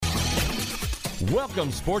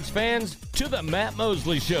Welcome, sports fans, to the Matt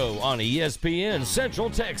Mosley Show on ESPN Central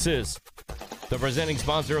Texas. The presenting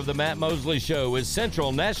sponsor of the Matt Mosley Show is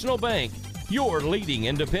Central National Bank, your leading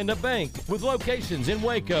independent bank with locations in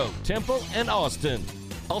Waco, Temple, and Austin.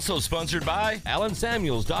 Also sponsored by Allen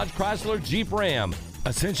Samuels Dodge Chrysler Jeep Ram,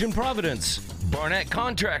 Ascension Providence, Barnett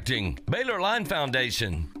Contracting, Baylor Line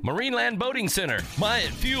Foundation, Marineland Boating Center, Myatt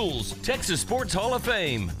Fuels, Texas Sports Hall of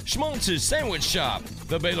Fame, Schmaltz's Sandwich Shop,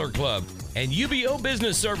 the Baylor Club, and UBO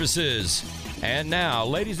Business Services. And now,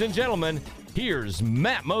 ladies and gentlemen, here's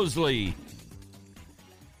Matt Mosley.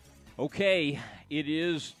 Okay, it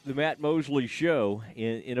is the Matt Mosley Show.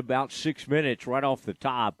 In about 6 minutes, right off the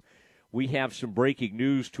top, we have some breaking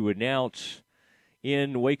news to announce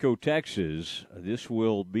in Waco, Texas. This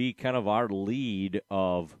will be kind of our lead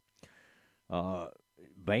of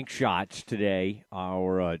bank shots today,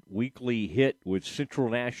 our weekly hit with Central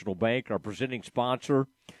National Bank, our presenting sponsor.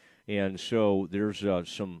 And so there's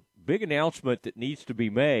some big announcement that needs to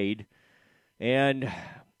be made, and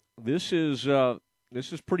this is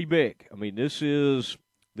pretty big. I mean, this is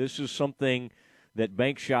something that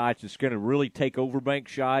bank shots is going to really take over bank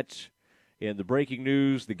shots. And the breaking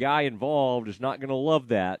news, the guy involved is not going to love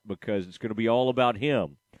that because it's going to be all about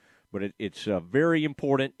him. But it's very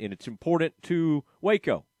important, and it's important to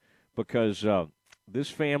Waco because this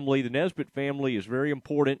family, the Nesbitt family, is very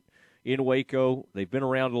important in Waco. They've been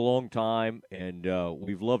around a long time, and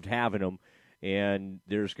we've loved having them. And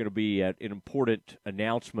there's going to be an important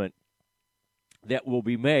announcement that will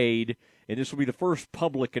be made, and this will be the first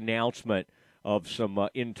public announcement of some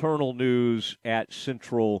internal news at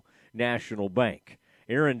Central National Bank.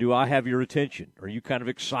 Aaron, do I have your attention? Are you kind of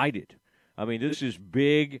excited? I mean, this is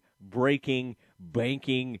big, breaking,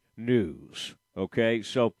 banking news, okay?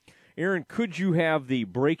 So, Aaron, could you have the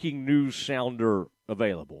breaking news sounder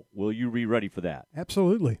available? Will you be ready for that?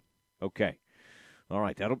 Absolutely. Okay. All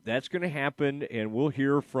right, that's going to happen, and we'll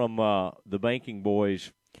hear from the banking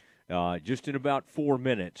boys just in about 4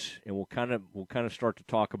 minutes, and we'll kind of start to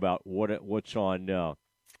talk about what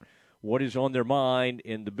is on their mind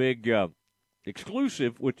in the big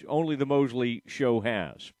exclusive, which only the Mosley Show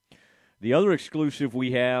has. The other exclusive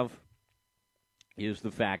we have is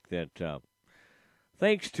the fact that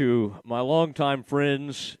thanks to my longtime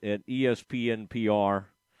friends at ESPN PR,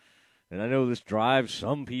 and I know this drives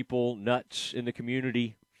some people nuts in the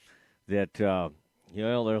community that,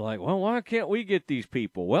 they're like, well, why can't we get these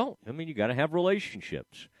people? Well, I mean, you got to have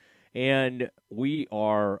relationships. And we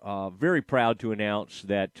are very proud to announce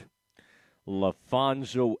that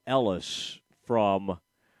LaFonso Ellis from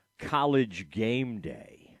College Game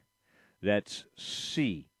Day, that's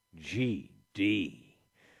CGD.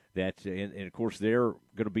 And of course, they're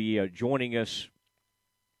going to be joining us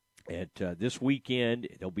at this weekend.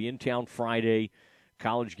 They'll be in town Friday,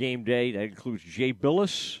 College Game Day. That includes Jay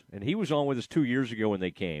Billis, and he was on with us 2 years ago when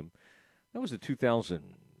they came. That was the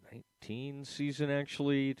 2019 season,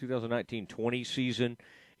 actually, 2019-20 season,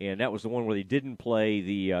 and that was the one where they didn't play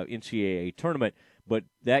the NCAA tournament. But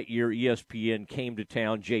that year, ESPN came to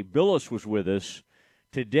town. Jay Billis was with us.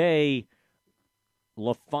 Today,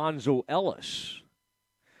 LaFonso Ellis.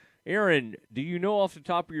 Aaron, do you know off the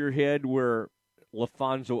top of your head where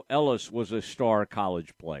LaFonso Ellis was a star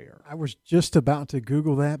college player? I was just about to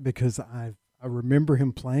Google that because I remember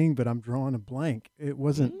him playing, but I'm drawing a blank. It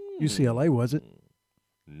wasn't UCLA, was it?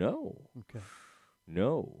 No. Okay.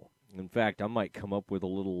 No. In fact, I might come up with a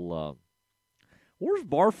little where's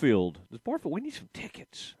Barfield? We need some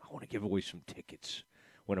tickets. I want to give away some tickets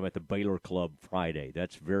when I'm at the Baylor Club Friday.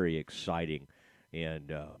 That's very exciting,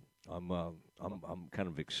 and I'm kind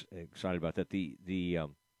of excited about that.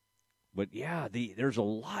 But yeah, there's a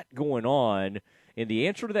lot going on, and the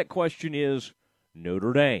answer to that question is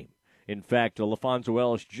Notre Dame. In fact, LaFonso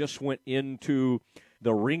Ellis just went into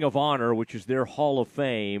the Ring of Honor, which is their Hall of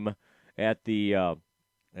Fame so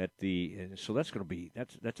that's going to be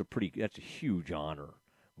that's a huge honor,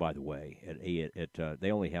 by the way.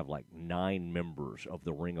 They only have like 9 members of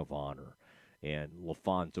the Ring of Honor, and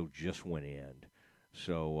LaFonso just went in.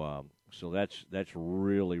 So that's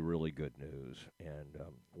really, really good news, and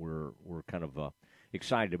we're kind of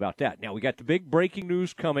excited about that. Now, we got the big breaking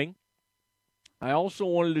news coming. I also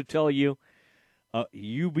wanted to tell you,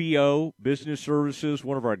 UBO Business Services,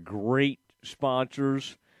 one of our great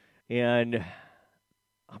sponsors, and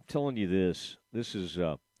I'm telling you this is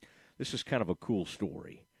kind of a cool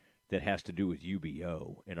story that has to do with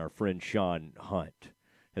UBO, and our friend Sean Hunt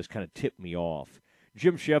has kind of tipped me off.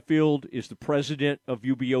 Jim Sheffield is the president of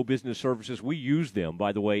UBO Business Services. We use them,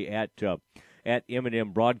 by the way, at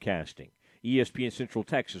M&M Broadcasting, ESPN Central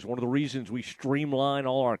Texas. One of the reasons we streamline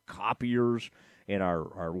all our copiers and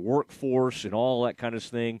our workforce and all that kind of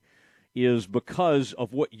thing is because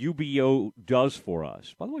of what UBO does for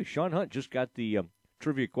us. By the way, Sean Hunt just got the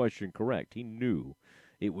trivia question correct. He knew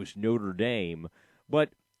it was Notre Dame. But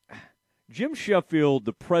Jim Sheffield,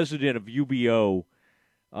 the president of UBO,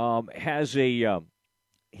 has a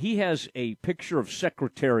picture of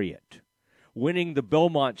Secretariat winning the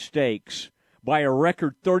Belmont Stakes by a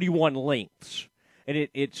record 31 lengths. And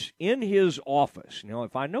it's in his office. Now,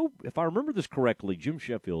 if I remember this correctly, Jim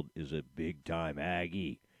Sheffield is a big-time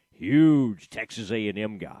Aggie, huge Texas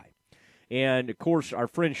A&M guy. And, of course, our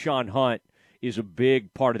friend Sean Hunt is a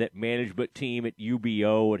big part of that management team at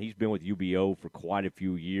UBO, and he's been with UBO for quite a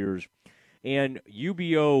few years. And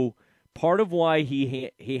UBO, part of why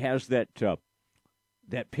he has that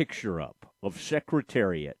picture up of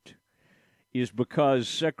Secretariat is because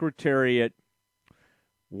Secretariat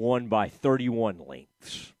won by 31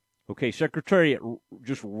 lengths. Okay, Secretariat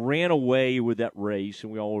just ran away with that race,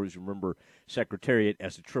 and we always remember Secretariat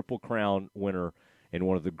as the Triple Crown winner and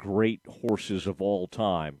one of the great horses of all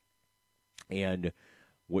time. And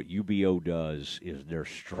what UBO does is they're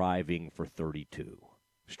striving for 32.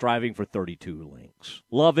 Striving for 32 lengths.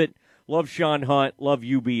 Love it. Love Sean Hunt. Love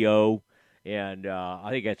UBO. And I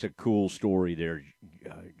think that's a cool story there,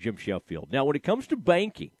 Jim Sheffield. Now, when it comes to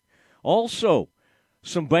banking, also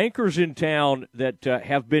some bankers in town that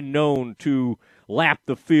have been known to lap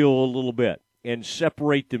the field a little bit and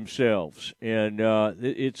separate themselves. And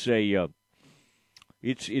it's a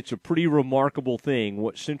pretty remarkable thing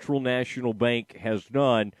what Central National Bank has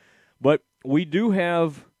done. But we do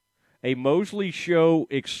have a Mosley Show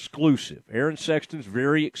exclusive. Aaron Sexton's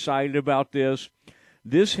very excited about this.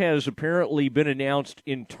 This has apparently been announced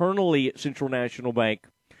internally at Central National Bank,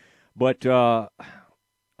 but I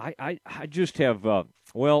just have,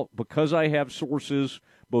 because I have sources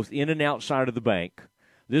both in and outside of the bank,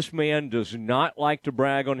 this man does not like to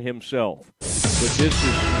brag on himself. But this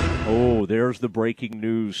is, there's the breaking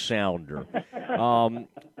news sounder.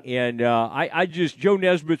 Joe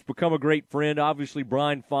Nesbitt's become a great friend. Obviously,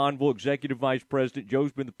 Brian Fonville, Executive Vice President.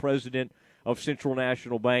 Joe's been the president of Central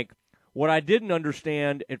National Bank. What I didn't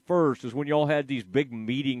understand at first is when y'all had these big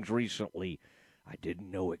meetings recently, I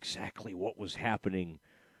didn't know exactly what was happening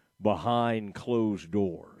behind closed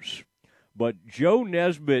doors. But Joe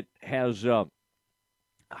Nesbitt has,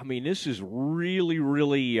 this is really,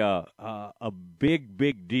 really a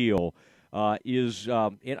big deal. And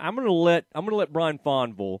I'm going to let Brian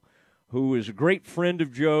Fonville, who is a great friend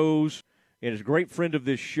of Joe's and is a great friend of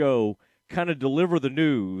this show, kind of deliver the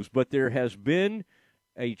news. But there has been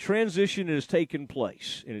a transition that has taken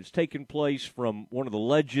place, and it's taken place from one of the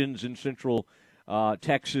legends in Central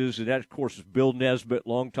Texas, and that, of course, is Bill Nesbitt,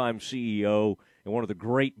 longtime CEO and one of the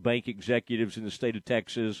great bank executives in the state of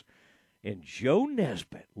Texas. And Joe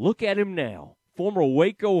Nesbitt, look at him now, former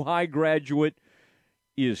Waco High graduate,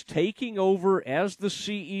 is taking over as the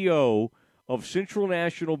CEO of Central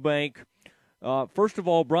National Bank. First of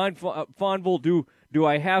all, Brian Fonville, do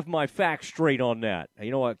I have my facts straight on that?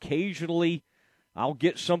 Occasionally I'll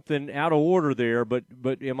get something out of order there, but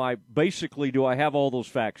do I have all those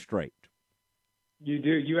facts straight? You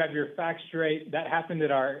do. You have your facts straight. That happened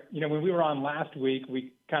at when we were on last week,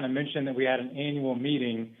 we kind of mentioned that we had an annual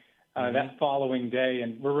meeting that following day,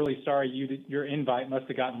 and we're really sorry your invite must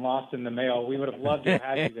have gotten lost in the mail. We would have loved to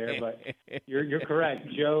have you there, but you're correct.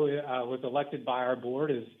 Joe was elected by our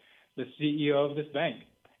board as the CEO of this bank,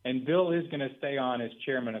 and Bill is going to stay on as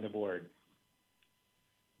chairman of the board.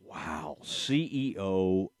 Wow,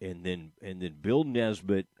 CEO, and then Bill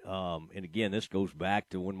Nesbitt. And again, this goes back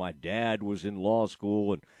to when my dad was in law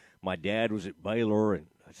school, and my dad was at Baylor, and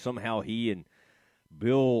somehow he and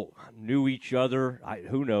Bill knew each other.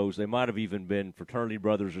 Who knows? They might have even been fraternity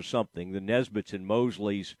brothers or something. The Nesbitts and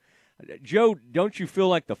Mosleys. Joe, don't you feel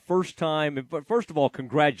like the first time? But first of all,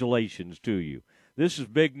 congratulations to you. This is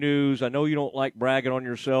big news. I know you don't like bragging on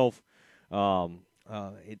yourself.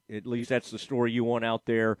 At least that's the story you want out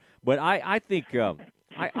there. But I think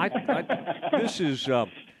this is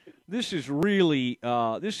really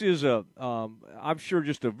I'm sure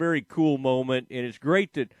just a very cool moment, and it's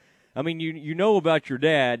great that you know about your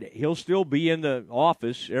dad. He'll still be in the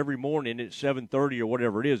office every morning at 7:30 or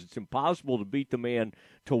whatever it is. It's impossible to beat the man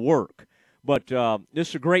to work. But this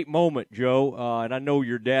is a great moment, Joe, and I know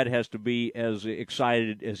your dad has to be as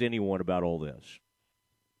excited as anyone about all this.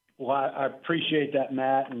 Well, I appreciate that,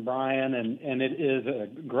 Matt and Brian, and it is a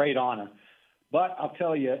great honor. But I'll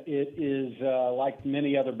tell you, it is like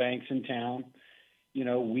many other banks in town.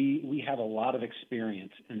 We have a lot of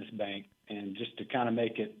experience in this bank, and just to kind of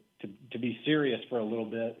make it to be serious for a little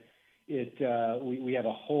bit, we have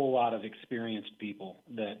a whole lot of experienced people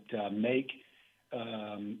that make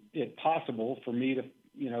it possible for me to,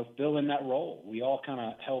 fill in that role. We all kind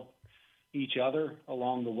of help each other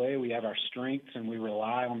along the way. We have our strengths, and we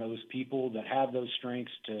rely on those people that have those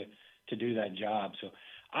strengths to do that job. So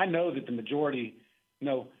I know that the majority,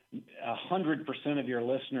 100% of your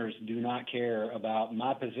listeners do not care about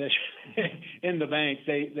my position in the bank.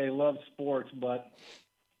 They love sports, but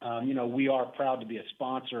we are proud to be a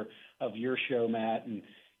sponsor of your show, Matt, and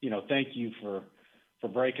thank you for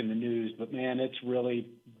breaking the news. But man, it's really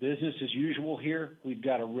business as usual here. We've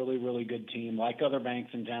got a really, really good team, like other banks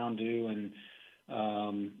in town do, and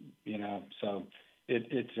so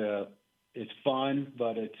it's fun,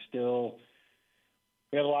 but it's still,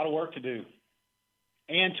 we have a lot of work to do.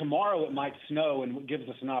 And tomorrow it might snow, and it gives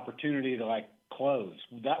us an opportunity to close.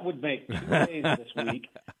 That would make 2 days this week.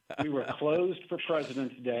 We were closed for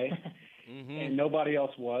President's Day, and nobody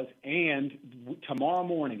else was. And tomorrow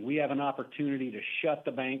morning we have an opportunity to shut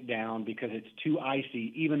the bank down because it's too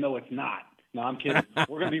icy, even though it's not. No, I'm kidding.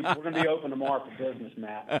 We're gonna be open tomorrow for business,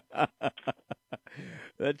 Matt.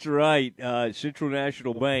 That's right. Central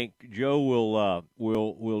National Bank. Joe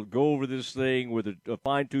will go over this thing with a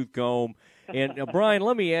fine-tooth comb. And Brian,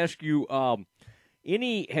 let me ask you.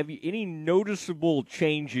 Any noticeable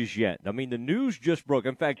changes yet? I mean, the news just broke.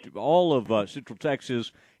 In fact, all of Central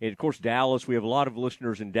Texas and, of course, Dallas. We have a lot of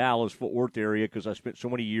listeners in Dallas, Fort Worth area because I spent so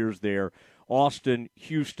many years there. Austin,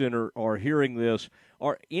 Houston are hearing this.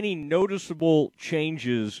 Are any noticeable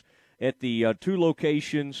changes at the two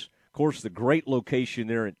locations? Of course, the great location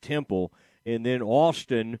there at Temple, and then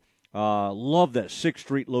Austin. Love that 6th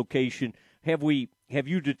Street location. Have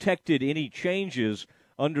you detected any changes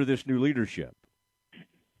under this new leadership?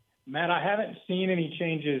 Matt, I haven't seen any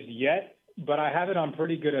changes yet, but I have it on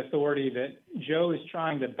pretty good authority that Joe is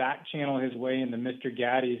trying to back channel his way into Mr.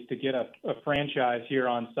 Gaddy's to get a franchise here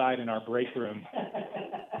on site in our break room.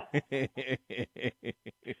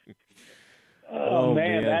 Oh,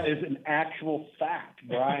 man, that is an actual fact,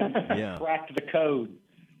 Brian. Yeah. Cracked the code.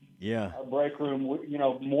 Yeah. Our break room,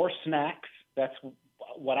 more snacks. That's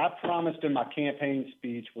what I promised in my campaign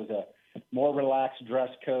speech was a more relaxed dress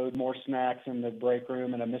code, more snacks in the break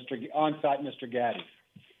room, and a on-site Mr. Gaddy.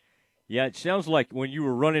 Yeah, it sounds like when you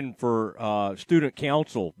were running for student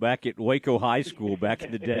council back at Waco High School back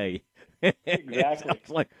in the day. Exactly. Sounds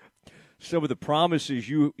like some of the promises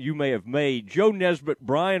you may have made. Joe Nesbitt,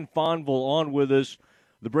 Brian Fonville on with us.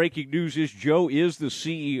 The breaking news is Joe is the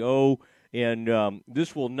CEO, and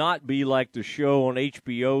this will not be like the show on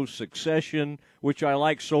HBO, Succession, which I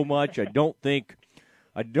like so much. I don't think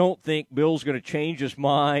Bill's going to change his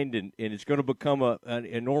mind, and it's going to become an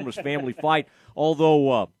enormous family fight.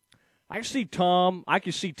 Although I can see Tom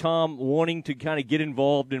wanting to kind of get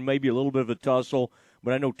involved in maybe a little bit of a tussle,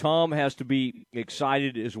 but I know Tom has to be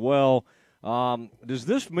excited as well. Does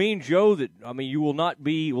this mean, Joe, that you will not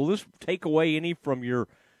be? Will this take away any from your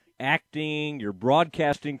acting, your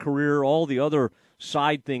broadcasting career, all the other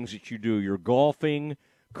side things that you do, your golfing?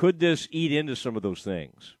 Could this eat into some of those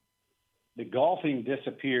things? The golfing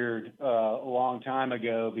disappeared a long time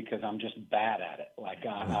ago because I'm just bad at it.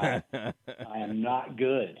 I am not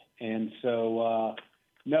good. And so,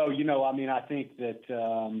 no, I think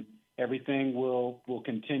that everything will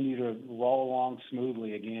continue to roll along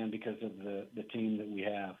smoothly again because of the team that we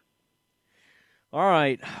have. All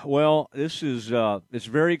right. Well, this is it's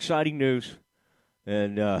very exciting news.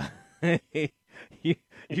 And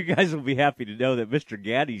you guys will be happy to know that Mr.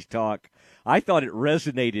 Gaddy's talk, I thought it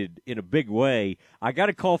resonated in a big way. I got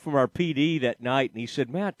a call from our PD that night, and he said,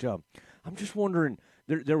 Matt, I'm just wondering,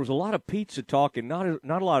 there was a lot of pizza talk and not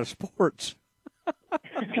a lot of sports.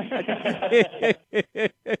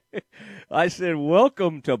 I said,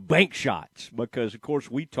 welcome to Bank Shots, because, of course,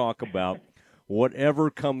 we talk about whatever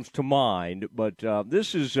comes to mind. But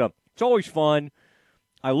this is it's always fun.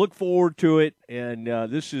 I look forward to it, and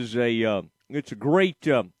this is it's a great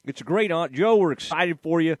honor. Joe, we're excited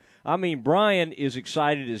for you. I mean, Brian is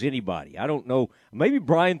excited as anybody. I don't know. Maybe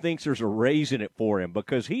Brian thinks there's a raise in it for him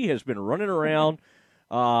because he has been running around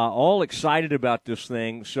all excited about this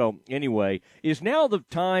thing. So anyway, is now the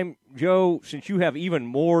time, Joe, since you have even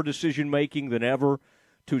more decision-making than ever,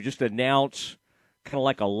 to just announce kind of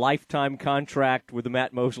like a lifetime contract with the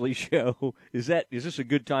Matt Mosley Show? Is this a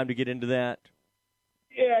good time to get into that?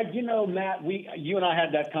 Yeah, Matt, you and I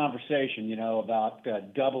had that conversation, about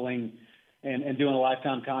doubling and doing a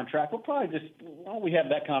lifetime contract. We'll probably why don't we have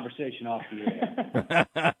that conversation off the air?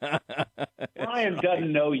 Brian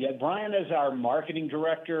doesn't know yet. Brian is our marketing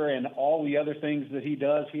director and all the other things that he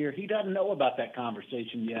does here. He doesn't know about that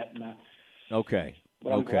conversation yet. Okay.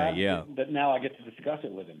 But I'm glad yeah. that now I get to discuss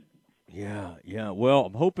it with him. Yeah. Well,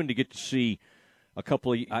 I'm hoping to get to see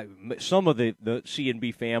some of the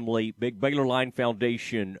C&B family. Big Baylor Line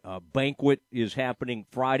Foundation banquet is happening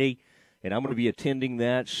Friday, and I'm going to be attending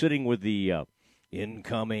that, sitting with the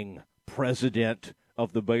incoming president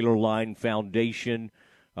of the Baylor Line Foundation.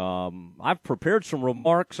 I've prepared some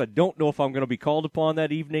remarks. I don't know if I'm going to be called upon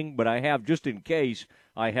that evening, but I have, just in case,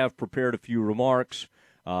 I have prepared a few remarks.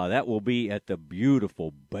 That will be at the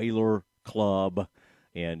beautiful Baylor Club.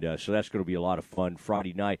 And so that's going to be a lot of fun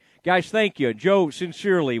Friday night. Guys, thank you. Joe,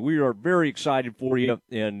 sincerely, we are very excited for you.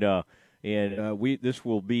 And this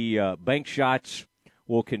will be Bank Shots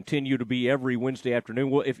will continue to be every Wednesday afternoon.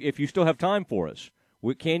 Well, if you still have time for us,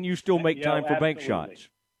 can you still make time for Bank Shots?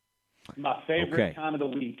 My favorite time of the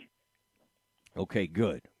week. Okay,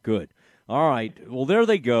 good. All right. Well, there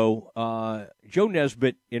they go. Joe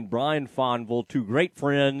Nesbitt and Brian Fonville, two great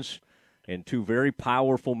friends and two very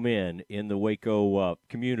powerful men in the Waco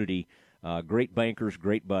community. Great bankers,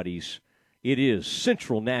 great buddies. It is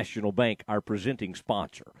Central National Bank, our presenting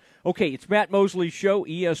sponsor. Okay, it's Matt Mosley's show,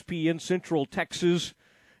 ESPN Central Texas,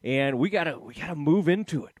 and we gotta move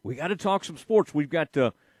into it. We got to talk some sports. We've got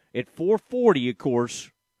at 4:40, of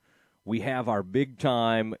course, we have our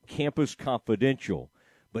big-time Campus Confidential.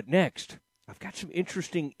 But next, I've got some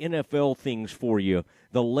interesting NFL things for you.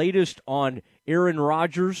 The latest on Aaron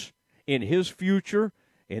Rodgers and his future,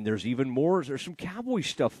 and there's even more. There's some Cowboy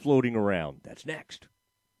stuff floating around. That's next.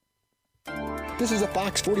 This is a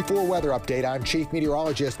Fox 44 weather update. I'm Chief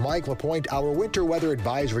Meteorologist Mike LaPointe. Our winter weather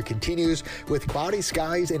advisory continues with cloudy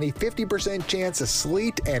skies and a 50% chance of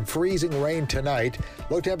sleet and freezing rain tonight.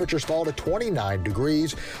 Low temperatures fall to 29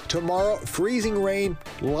 degrees. Tomorrow, freezing rain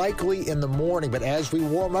likely in the morning, but as we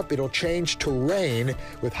warm up, it'll change to rain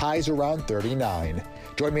with highs around 39.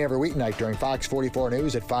 Join me every weeknight during Fox 44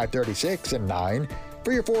 News at 5:36 and 9.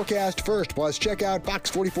 For your forecast first, plus check out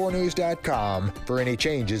fox44news.com for any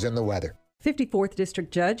changes in the weather. 54th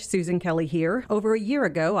District Judge Susan Kelly here. Over a year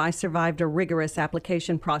ago, I survived a rigorous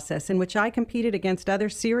application process in which I competed against other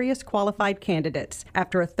serious qualified candidates.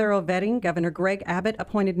 After a thorough vetting, Governor Greg Abbott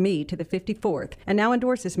appointed me to the 54th and now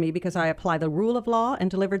endorses me because I apply the rule of law and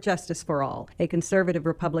deliver justice for all. A conservative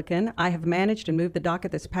Republican, I have managed and moved the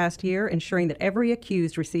docket this past year, ensuring that every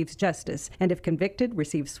accused receives justice and, if convicted,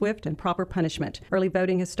 receives swift and proper punishment. Early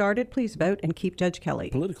voting has started. Please vote and keep Judge Kelly.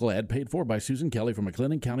 Political ad paid for by Susan Kelly from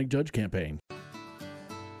McLennan County Judge Campaign.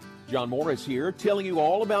 John Morris here, telling you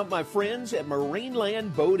all about my friends at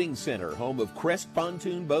Marineland Boating Center, home of Crest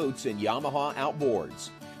Pontoon Boats and Yamaha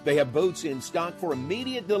Outboards. They have boats in stock for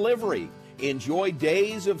immediate delivery. Enjoy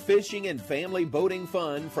days of fishing and family boating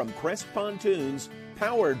fun from Crest Pontoons,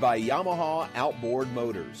 powered by Yamaha Outboard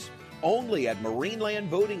Motors. Only at Marineland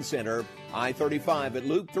Boating Center, I-35 at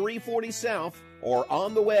Loop 340 South, or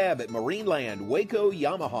on the web at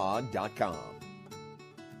marinelandwacoyamaha.com.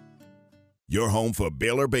 Your home for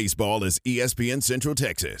Baylor baseball is ESPN Central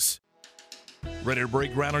Texas. Ready to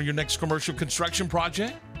break ground on your next commercial construction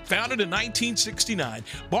project? Founded in 1969,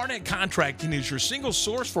 Barnett Contracting is your single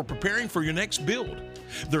source for preparing for your next build.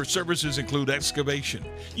 Their services include excavation,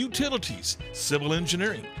 utilities, civil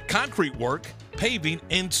engineering, concrete work, paving,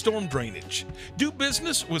 and storm drainage. Do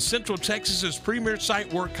business with Central Texas's premier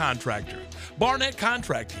site work contractor, Barnett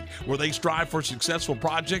Contracting, where they strive for successful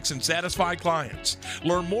projects and satisfy clients.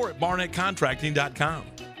 Learn more at barnettcontracting.com.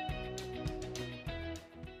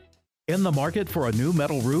 In the market for a new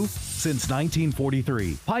metal roof? Since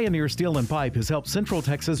 1943, Pioneer Steel and Pipe has helped Central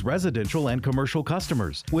Texas residential and commercial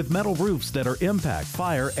customers with metal roofs that are impact,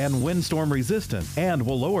 fire, and windstorm resistant and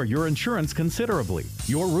will lower your insurance considerably.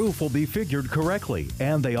 Your roof will be figured correctly,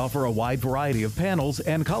 and they offer a wide variety of panels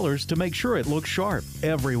and colors to make sure it looks sharp.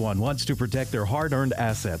 Everyone wants to protect their hard-earned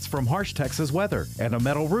assets from harsh Texas weather, and a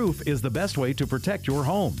metal roof is the best way to protect your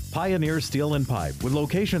home. Pioneer Steel and Pipe, with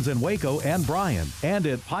locations in Waco and Bryan, and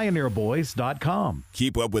at pioneerboys.com.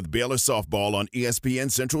 Keep up with Baylor softball on ESPN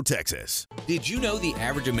Central Texas. Did you know the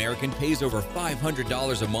average American pays over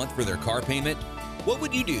 $500 a month for their car payment? What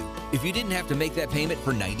would you do if you didn't have to make that payment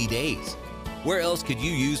for 90 days? Where else could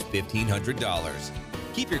you use $1,500?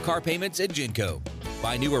 Keep your car payments at Genco.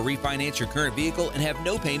 Buy new or refinance your current vehicle and have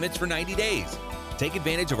no payments for 90 days. Take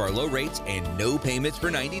advantage of our low rates and no payments for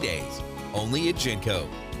 90 days. Only at Genco.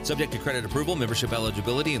 Subject to credit approval, membership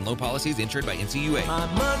eligibility, and loan policies insured by NCUA. My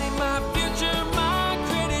money, my future, my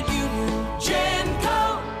credit union.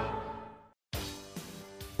 Genco.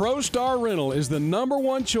 ProStar Rental is the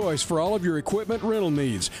 #1 choice for all of your equipment rental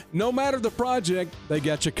needs. No matter the project, they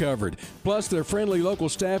got you covered. Plus, their friendly local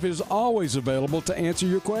staff is always available to answer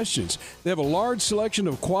your questions. They have a large selection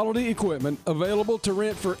of quality equipment available to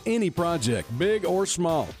rent for any project, big or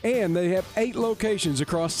small. And they have 8 locations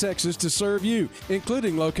across Texas to serve you,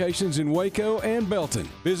 including locations in Waco and Belton.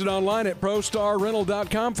 Visit online at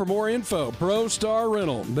ProStarRental.com for more info. ProStar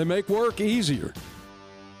Rental. They make work easier.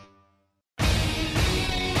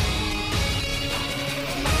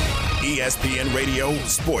 ESPN Radio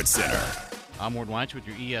Sports Center. I'm Ward Weitz with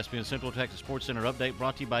your ESPN Central Texas Sports Center update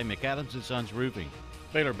brought to you by McAdams & Sons Roofing.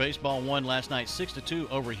 Baylor baseball won last night 6-2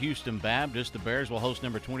 over Houston Baptist. The Bears will host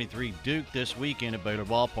number 23 Duke this weekend at Baylor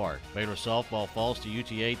Ballpark. Baylor softball falls to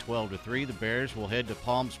UTA 12-3. The Bears will head to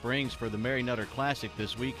Palm Springs for the Mary Nutter Classic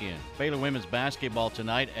this weekend. Baylor women's basketball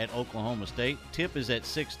tonight at Oklahoma State. Tip is at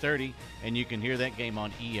 6:30, and you can hear that game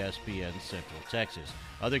on ESPN Central Texas.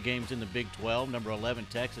 Other games in the Big 12, number 11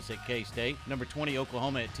 Texas at K-State, number 20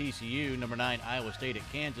 Oklahoma at TCU, number 9 Iowa State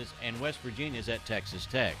at Kansas, and West Virginia's at Texas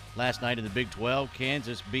Tech. Last night in the Big 12,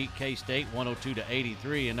 Kansas beat K-State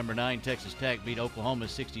 102-83, and number 9 Texas Tech beat Oklahoma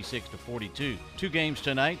 66-42. 2 games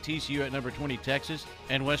tonight, TCU at number 20 Texas,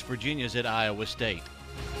 and West Virginia's at Iowa State.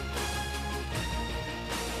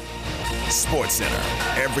 Sports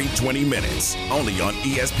Center, every 20 minutes, only on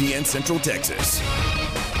ESPN Central Texas.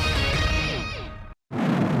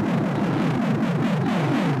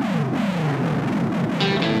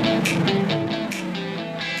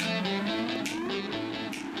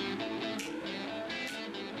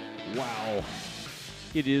 Wow.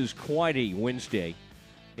 It is quite a Wednesday,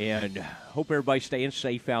 and hope everybody's staying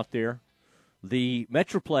safe out there. The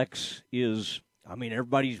Metroplex is,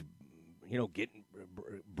 everybody's,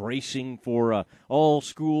 bracing for all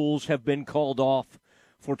schools have been called off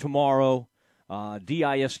for tomorrow.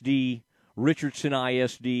 DISD, Richardson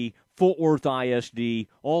ISD, Fort Worth ISD,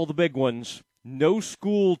 all the big ones. No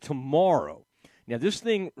school tomorrow. Now, this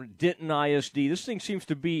thing, Denton ISD, this thing seems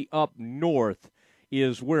to be up north,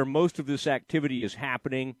 is where most of this activity is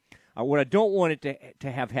happening. What I don't want it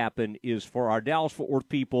to have happen is for our Dallas-Fort Worth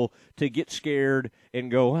people to get scared and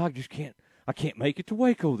go, I can't make it to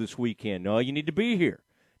Waco this weekend. No, you need to be here.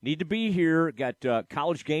 Got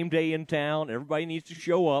college game day in town. Everybody needs to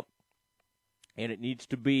show up, and it needs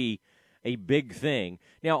to be a big thing.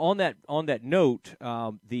 Now, on that note,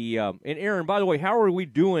 and Aaron, by the way, how are we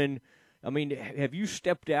doing? Have you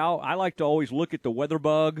stepped out? I like to always look at the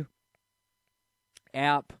WeatherBug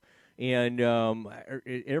app, and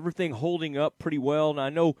everything holding up pretty well. And I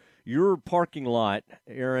know your parking lot,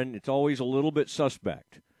 Aaron, it's always a little bit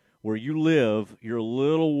suspect. Where you live, you're a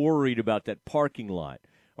little worried about that parking lot.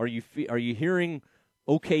 Are you hearing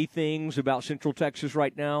okay things about Central Texas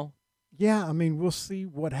right now? Yeah, we'll see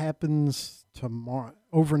what happens tomorrow,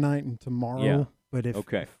 overnight and tomorrow. Yeah. But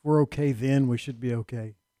if we're okay, then we should be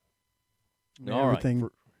okay. All everything,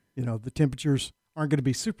 right. The temperatures aren't going to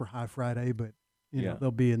be super high Friday, but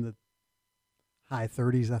they'll be in the high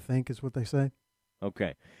 30s, I think, is what they say.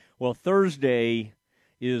 Okay. Well, Thursday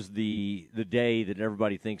is the day that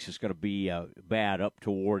everybody thinks is going to be bad up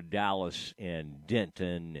toward Dallas and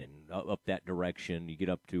Denton and up that direction. You get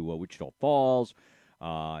up to Wichita Falls.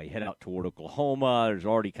 You head out toward Oklahoma. There's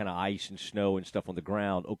already kind of ice and snow and stuff on the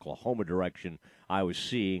ground. Oklahoma direction I was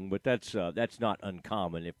seeing, but that's not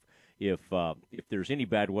uncommon. If there's any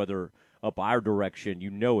bad weather up our direction,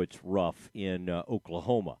 it's rough in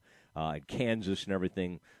Oklahoma. And Kansas and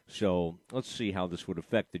everything. So let's see how this would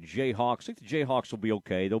affect the Jayhawks. I think the Jayhawks will be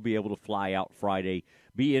okay. They'll be able to fly out Friday,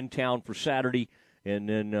 be in town for Saturday, and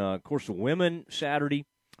then, of course, the women Saturday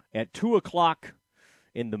at 2 o'clock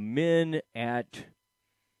and the men at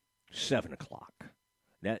 7 o'clock.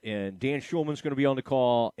 And Dan Schulman's going to be on the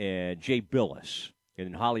call, and Jay Billis.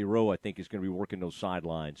 And Holly Rowe, I think, is going to be working those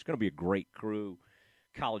sidelines. It's going to be a great crew.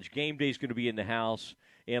 College Game Day is going to be in the house.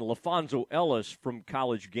 And LaFonso Ellis from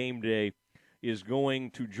College Game Day is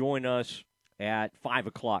going to join us at 5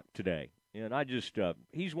 o'clock today. And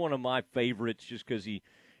he's one of my favorites just because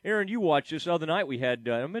Aaron, you watched this other night. We had,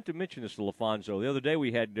 I meant to mention this to LaFonso. The other day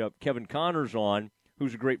we had Kevin Connors on,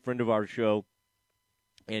 who's a great friend of our show.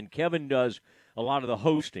 And Kevin does a lot of the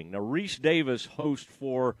hosting. Now, Reese Davis hosts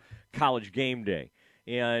for College Game Day.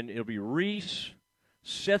 And it'll be Reese,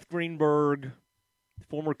 Seth Greenberg,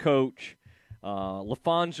 former coach,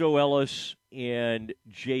 LaFonso Ellis, and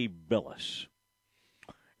Jay Billis.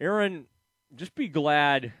 Aaron, just be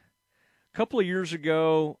glad. A couple of years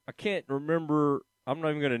ago, I can't remember, I'm not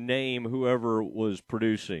even going to name whoever was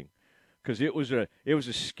producing because it was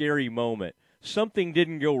a scary moment. Something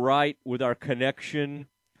didn't go right with our connection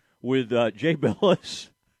with Jay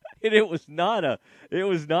Billis. And it was not a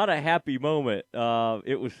happy moment.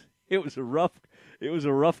 It was a rough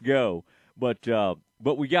go.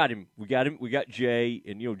 But we got him. We got Jay,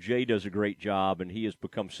 and Jay does a great job, and he has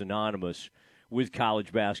become synonymous with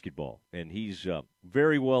college basketball, and he's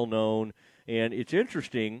very well known. And it's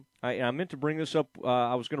interesting. I meant to bring this up.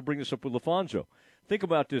 I was going to bring this up with LaFonso. Think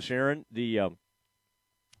about this, Aaron. You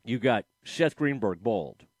got Seth Greenberg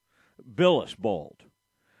bald, Billis bald,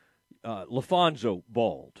 LaFonso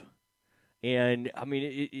bald, and I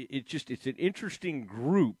mean it's an interesting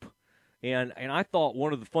group. And I thought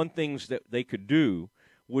one of the fun things that they could do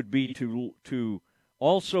would be to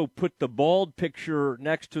also put the bald picture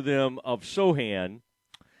next to them of Sohan,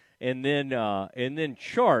 and then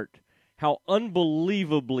chart how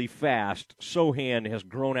unbelievably fast Sohan has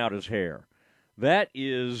grown out his hair. That's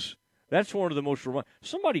one of the most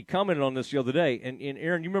somebody commented on this the other day, and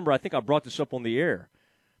Aaron, you remember, I think I brought this up on the air.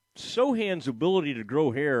 Sohan's ability to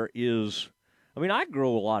grow hair is, I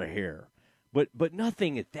grow a lot of hair. But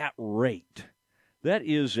nothing at that rate. That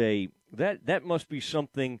is that must be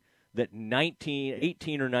something that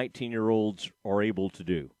 18 or 19-year-olds are able to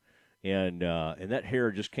do. And that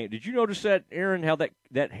hair just came. Did you notice that, Aaron, how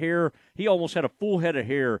that hair, he almost had a full head of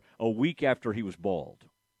hair a week after he was bald?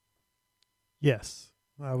 Yes,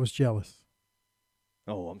 I was jealous.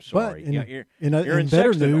 Oh, I'm sorry. But in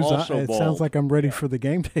better news, it sounds like I'm ready for the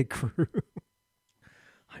game day crew.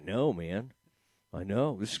 I know, man. I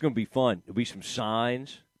know. This is going to be fun. There'll be some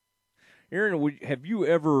signs. Aaron, have you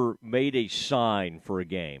ever made a sign for a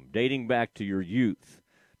game, dating back to your youth?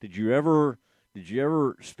 Did you ever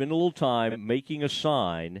spend a little time making a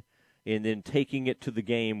sign and then taking it to the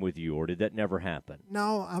game with you, or did that never happen?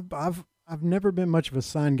 No, I've never been much of a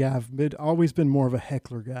sign guy. I've always been more of a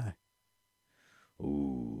heckler guy.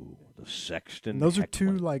 Ooh, the Sexton. And those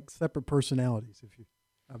heckling. are two separate personalities.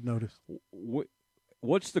 I've noticed.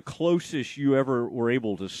 What's the closest you ever were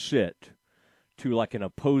able to sit to an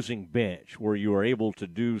opposing bench where you were able to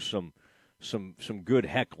do some good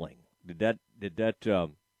heckling? Has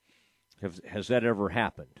that ever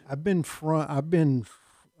happened? I've been first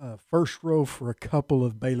row for a couple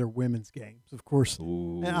of Baylor women's games. Of course,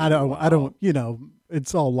 Ooh, I don't.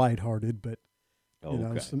 It's all lighthearted, but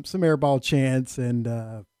some airball chants and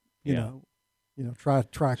try a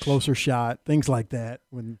closer shot, things like that.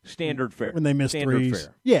 When standard fare. When they miss threes.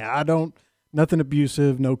 Fare. Yeah, nothing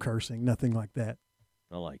abusive, no cursing, nothing like that.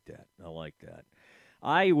 I like that.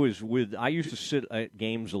 I used to sit at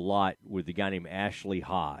games a lot with a guy named Ashley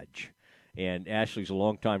Hodge. And Ashley's a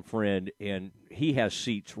longtime friend, and he has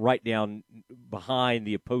seats right down behind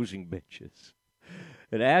the opposing benches.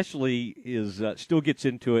 And Ashley still gets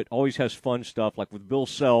into it, always has fun stuff. Like with Bill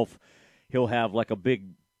Self, he'll have a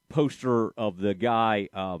big poster of the guy,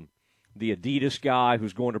 the Adidas guy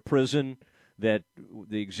who's going to prison, that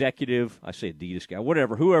the executive, I say Adidas guy,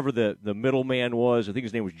 whoever the middleman was, I think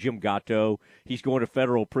his name was Jim Gatto, he's going to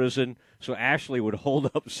federal prison. So Ashley would hold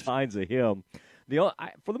up signs of him.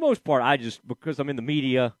 For the most part, because I'm in the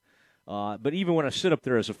media, but even when I sit up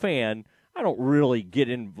there as a fan, I don't really get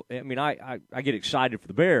in. I get excited for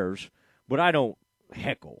the Bears, but I don't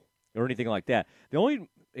heckle or anything like that. The only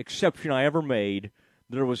exception I ever made,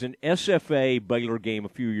 there was an SFA Baylor game a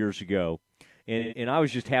few years ago, and I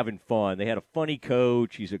was just having fun. They had a funny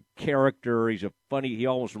coach. He's a character. He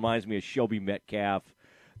almost reminds me of Shelby Metcalf,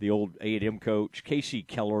 the old A&M coach. Casey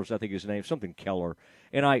Keller's, I think his name, something Keller.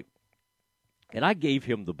 And I gave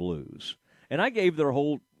him the blues. And I gave their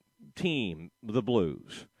whole team the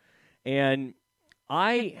blues. And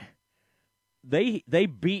they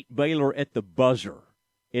beat Baylor at the buzzer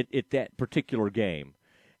at that particular game.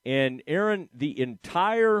 And, Aaron, the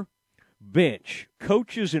entire bench,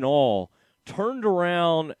 coaches and all, turned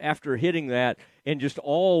around after hitting that and just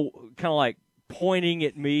all kind of pointing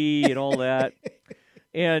at me and all that.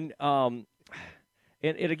 And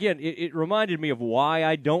again, it reminded me of why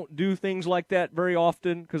I don't do things like that very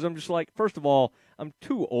often, because I'm just first of all, I'm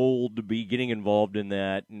too old to be getting involved in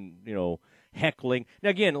that and, heckling. Now,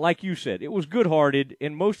 again, like you said, it was good-hearted,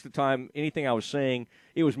 and most of the time, anything I was saying,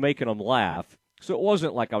 it was making them laugh. So it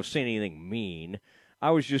wasn't like I was saying anything mean. I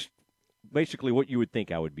was just basically what you would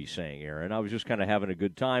think I would be saying, Aaron. I was just kind of having a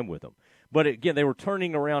good time with them. But, again, they were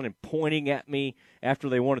turning around and pointing at me after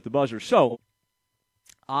they won at the buzzer. So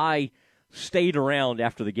I stayed around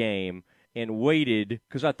after the game and waited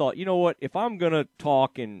because I thought, you know what, if I'm going to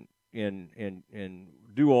talk and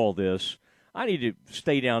do all this, I need to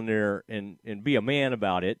stay down there and be a man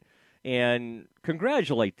about it and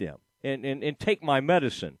congratulate them and take my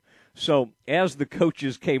medicine. So as the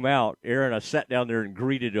coaches came out, Aaron, I sat down there and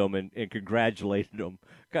greeted them and congratulated them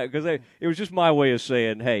because it was just my way of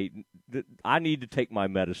saying, hey, I need to take my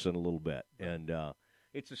medicine a little bit. And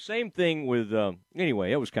it's the same thing with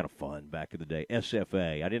anyway, it was kind of fun back in the day.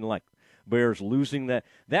 SFA. I didn't like Bears losing that.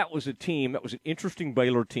 That was a team. That was an interesting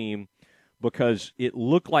Baylor team because it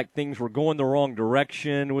looked like things were going the wrong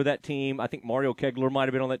direction with that team. I think Mario Kegler might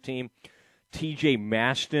have been on that team. TJ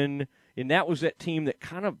Maston. And that was that team that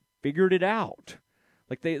kind of figured it out.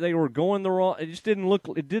 Like they were going the wrong. It just didn't look.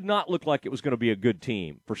 It did not look like it was going to be a good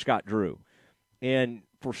team for Scott Drew, and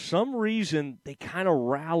for some reason they kind of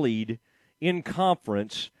rallied in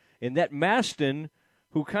conference. And that Maston,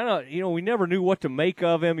 who kind of we never knew what to make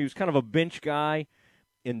of him. He was kind of a bench guy.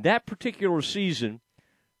 In that particular season,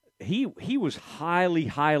 he was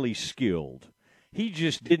highly skilled. He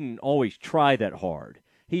just didn't always try that hard.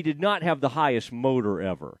 He did not have the highest motor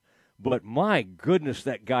ever, but my goodness,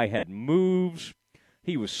 that guy had moves.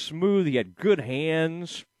 He was smooth. He had good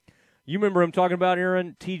hands. You remember him talking about,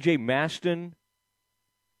 Aaron, TJ Maston?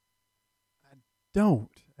 I don't,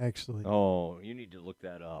 actually. Oh, you need to look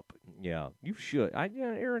that up. Yeah, you should.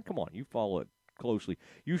 Aaron, come on. You follow it closely.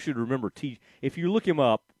 You should remember if you look him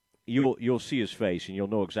up, you'll see his face, and you'll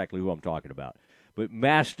know exactly who I'm talking about. But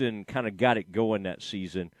Maston kind of got it going that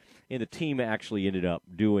season, and the team actually ended up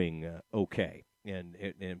doing okay. And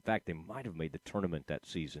in fact, they might have made the tournament that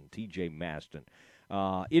season, TJ Maston.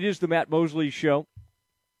 It is the Matt Mosley Show,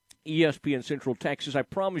 ESPN Central Texas. I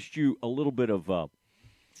promised you a little bit of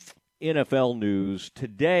NFL news.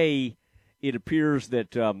 Today, it appears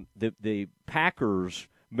that the Packers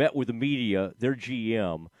met with the media, their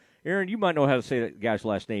GM. Aaron, you might know how to say that guy's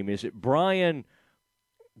last name. Is it Brian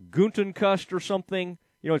Gutenkust or something?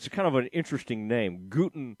 It's kind of an interesting name,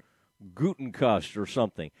 Gutenkust or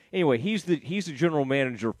something. Anyway, he's the general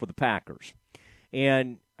manager for the Packers.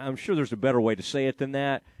 And I'm sure there's a better way to say it than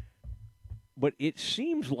that. But it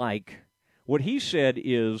seems like what he said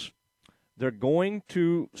is they're going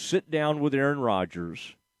to sit down with Aaron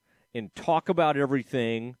Rodgers and talk about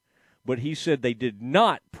everything, but he said they did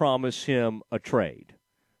not promise him a trade.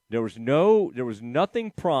 There was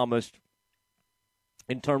nothing promised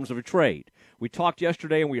in terms of a trade. We talked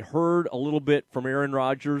yesterday and we heard a little bit from Aaron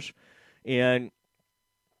Rodgers, and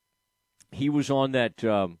he was on that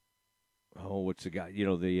what's the guy?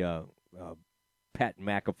 The Pat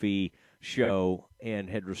McAfee show, and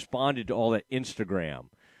had responded to all that Instagram,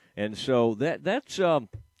 and so that's going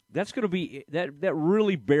to be that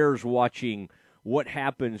really bears watching what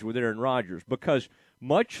happens with Aaron Rodgers, because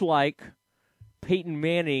much like Peyton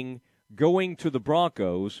Manning going to the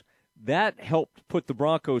Broncos, that helped put the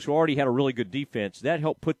Broncos, who already had a really good defense, that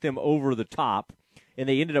helped put them over the top, and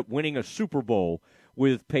they ended up winning a Super Bowl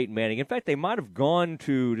with Peyton Manning. In fact, they might have gone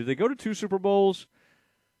to – did they go to 2 Super Bowls?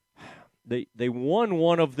 They won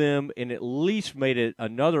one of them and at least made it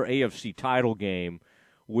another AFC title game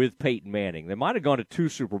with Peyton Manning. They might have gone to 2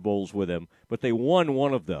 Super Bowls with him, but they won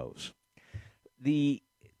one of those.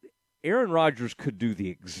 Aaron Rodgers could do the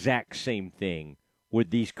exact same thing with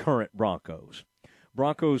these current Broncos.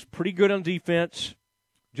 Broncos pretty good on defense,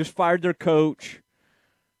 just fired their coach.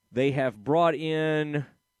 They have brought in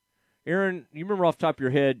 – Aaron, you remember off the top of your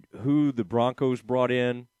head who the Broncos brought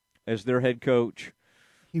in as their head coach?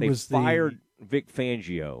 They fired Vic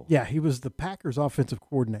Fangio. Yeah, he was the Packers offensive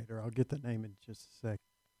coordinator. I'll get the name in just a sec.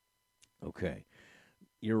 Okay.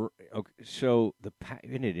 So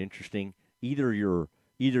isn't it interesting? Either you're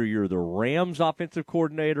the Rams offensive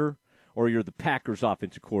coordinator or you're the Packers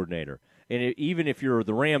offensive coordinator. And even if you're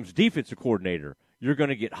the Rams defensive coordinator, you're going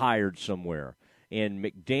to get hired somewhere. And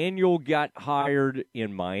McDaniel got hired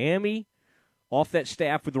in Miami off that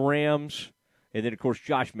staff with the Rams. And then, of course,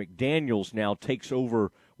 Josh McDaniels now takes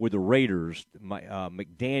over with the Raiders.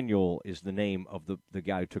 McDaniel is the name of the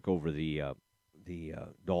guy who took over the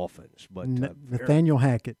Dolphins. But Nathaniel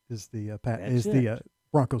Hackett is the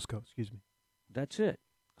Broncos coach. Excuse me. That's it.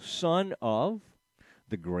 Son of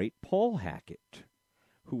the great Paul Hackett,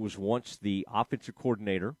 who was once the offensive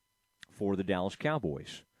coordinator for the Dallas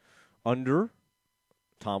Cowboys under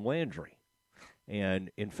Tom Landry.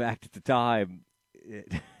 And, in fact, at the time,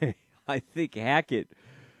 I think Hackett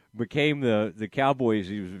became the Cowboys.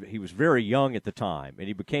 He was very young at the time, and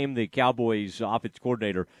he became the Cowboys offensive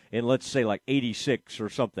coordinator in, let's say, like 86 or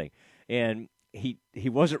something. And he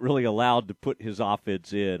wasn't really allowed to put his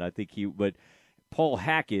offense in. But Paul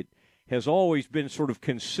Hackett has always been sort of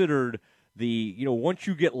considered once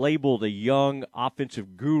you get labeled a young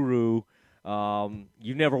offensive guru,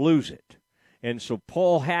 you never lose it. And so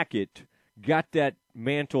Paul Hackett got that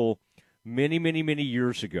mantle many, many, many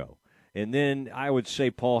years ago. And then I would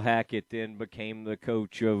say Paul Hackett then became the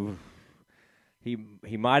coach of – he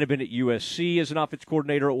might have been at USC as an offensive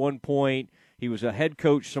coordinator at one point. He was a head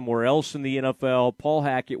coach somewhere else in the NFL. Paul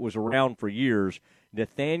Hackett was around for years.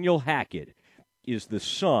 Nathaniel Hackett is the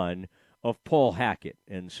son of Paul Hackett.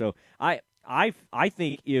 And so I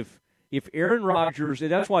think if Aaron Rodgers,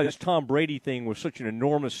 and that's why this Tom Brady thing was such an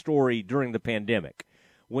enormous story during the pandemic.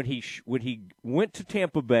 When he went to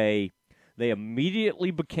Tampa Bay, they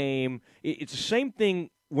immediately became – it's the same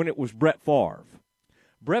thing when it was Brett Favre.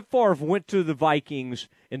 Brett Favre went to the Vikings,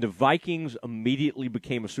 and the Vikings immediately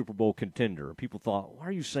became a Super Bowl contender. People thought, why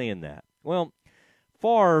are you saying that? Well,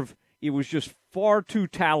 Favre, it was just far too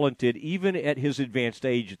talented, even at his advanced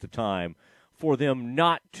age at the time, for them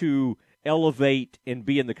not to elevate and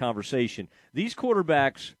be in the conversation. These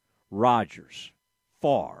quarterbacks, Rodgers,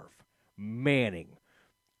 Favre, Manning,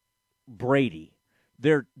 Brady,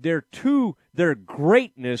 their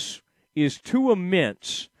greatness is too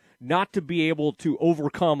immense not to be able to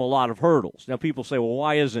overcome a lot of hurdles. Now, people say, well,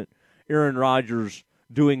 why isn't Aaron Rodgers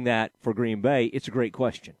doing that for Green Bay? It's a great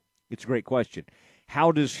question.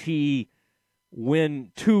 How does he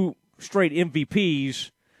win 2 straight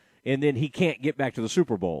MVPs and then he can't get back to the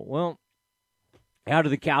Super Bowl? Well, how do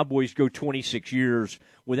the Cowboys go 26 years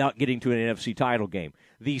without getting to an NFC title game?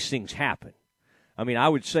 These things happen. I mean, I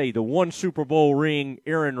would say the 1 Super Bowl ring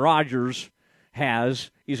Aaron Rodgers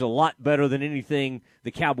has is a lot better than anything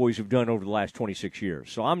the Cowboys have done over the last 26 years.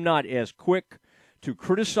 So I'm not as quick to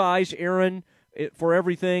criticize Aaron for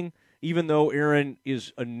everything, even though Aaron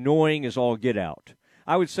is annoying as all get out.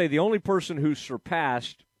 I would say the only person who's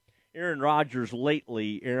surpassed Aaron Rodgers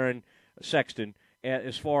lately, Aaron Sexton,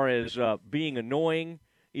 as far as being annoying,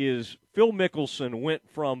 is Phil Mickelson went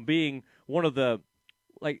from being one of the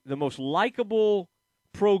most likable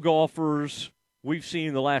pro golfers we've seen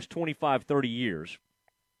in the last 25, 30 years.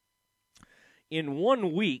 In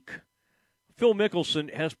 1 week, Phil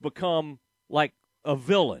Mickelson has become like a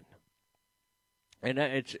villain. And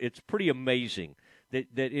it's pretty amazing that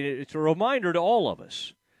it's a reminder to all of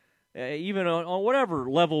us, even on whatever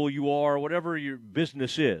level you are, whatever your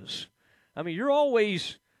business is. I mean, you're only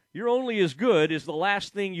as good as the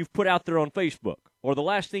last thing you've put out there on Facebook or the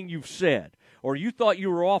last thing you've said, or you thought you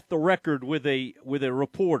were off the record with a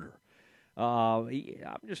reporter. I'm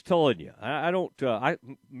just telling you, Mr.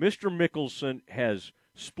 Mickelson has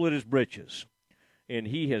split his britches, and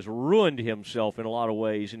he has ruined himself in a lot of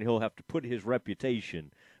ways, and he'll have to put his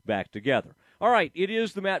reputation back together. All right, it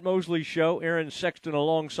is the Matt Mosley Show. Aaron Sexton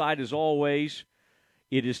alongside as always.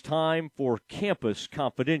 It is time for Campus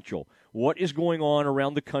Confidential. What is going on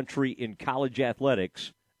around the country in college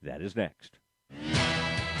athletics? That is next.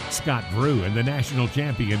 Scott Drew and the national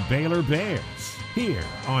champion Baylor Bears here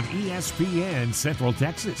on ESPN Central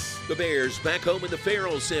Texas. The Bears back home in the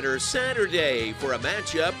Farrell Center Saturday for a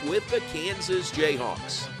matchup with the Kansas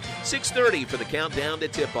Jayhawks. 6:30 for the countdown to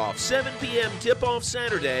tip-off. 7 p.m. tip-off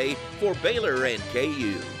Saturday for Baylor and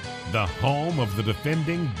KU. The home of the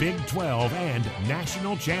defending Big 12 and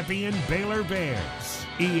national champion Baylor Bears.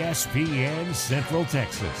 ESPN Central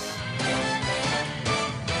Texas.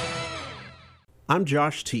 I'm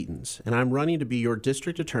Josh Teetons, and I'm running to be your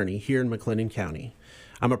district attorney here in McLennan County.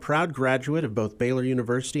 I'm a proud graduate of both Baylor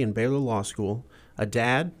University and Baylor Law School, a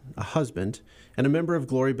dad, a husband, and a member of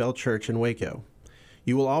Glory Bell Church in Waco.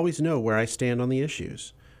 You will always know where I stand on the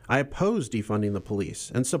issues. I oppose defunding the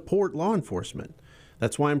police and support law enforcement.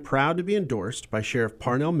 That's why I'm proud to be endorsed by Sheriff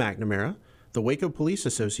Parnell McNamara, the Waco Police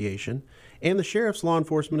Association, and the Sheriff's Law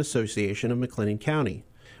Enforcement Association of McLennan County.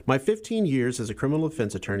 My 15 years as a criminal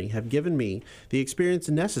defense attorney have given me the experience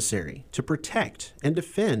necessary to protect and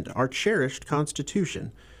defend our cherished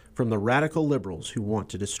Constitution from the radical liberals who want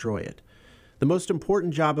to destroy it. The most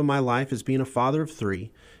important job in my life is being a father of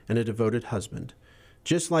 3 and a devoted husband.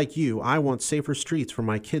 Just like you, I want safer streets for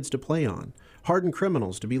my kids to play on, hardened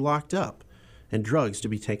criminals to be locked up, and drugs to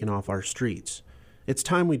be taken off our streets. It's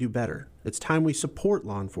time we do better. It's time we support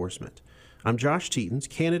law enforcement. I'm Josh Teetons,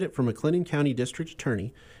 candidate for McLennan County District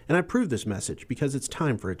Attorney, and I approve this message because it's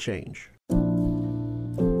time for a change.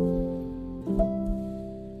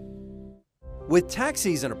 With tax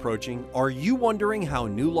season approaching, are you wondering how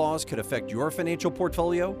new laws could affect your financial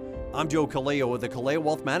portfolio? I'm Joe Kaleo with the Kaleo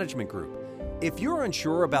Wealth Management Group. If you're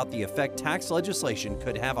unsure about the effect tax legislation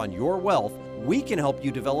could have on your wealth, we can help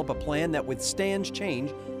you develop a plan that withstands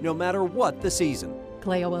change no matter what the season.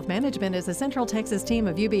 Kaleo Wealth Management is a Central Texas team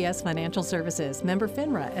of UBS Financial Services, member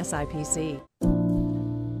FINRA SIPC.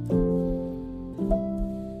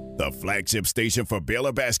 The flagship station for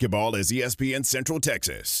Baylor basketball is ESPN Central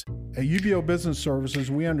Texas. At UBO Business Services,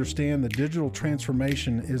 we understand that digital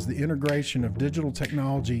transformation is the integration of digital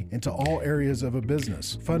technology into all areas of a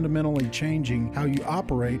business, fundamentally changing how you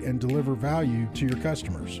operate and deliver value to your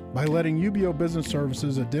customers. By letting UBO Business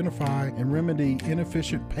Services identify and remedy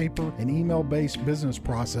inefficient paper and email-based business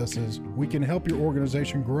processes, we can help your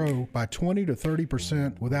organization grow by 20 to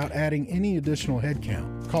 30% without adding any additional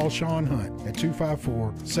headcount. Call Sean Hunt at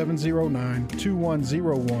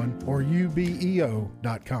 254-709-2101 or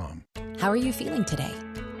ubeo.com. How are you feeling today?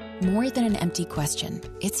 More than an empty question,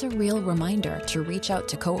 it's a real reminder to reach out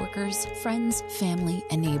to coworkers, friends, family,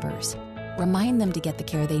 and neighbors. Remind them to get the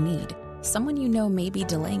care they need. Someone you know may be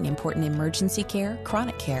delaying important emergency care,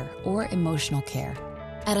 chronic care, or emotional care.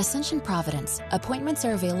 At Ascension Providence, appointments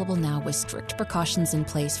are available now with strict precautions in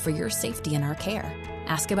place for your safety and our care.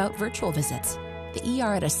 Ask about virtual visits. The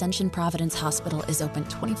ER at Ascension Providence Hospital is open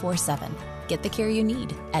 24/7. Get the care you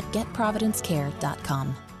need at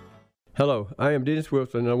getprovidencecare.com. Hello, I am Dennis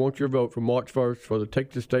Wilson, and I want your vote for March 1st for the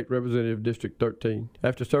Texas State Representative District 13.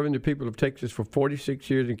 After serving the people of Texas for 46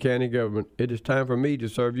 years in county government, it is time for me to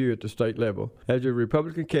serve you at the state level. As a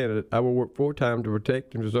Republican candidate, I will work full-time to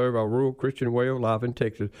protect and preserve our rural Christian way of life in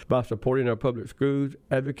Texas by supporting our public schools,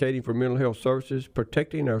 advocating for mental health services,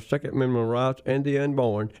 protecting our Second Amendment rights and the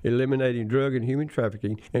unborn, eliminating drug and human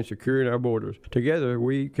trafficking, and securing our borders. Together,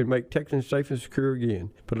 we can make Texans safe and secure again.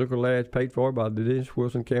 Political ads paid for by the Dennis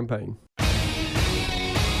Wilson campaign.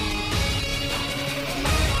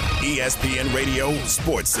 ESPN Radio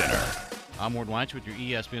Sports Center. I'm Ward Weitz with your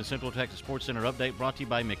ESPN Central Texas Sports Center update brought to you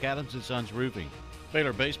by McAdams & Sons Roofing.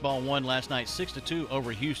 Baylor baseball won last night 6-2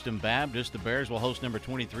 over Houston Baptist. The Bears will host number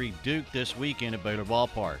 23 Duke this weekend at Baylor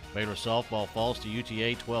Ballpark. Baylor softball falls to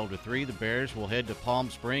UTA 12-3. The Bears will head to Palm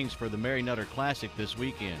Springs for the Mary Nutter Classic this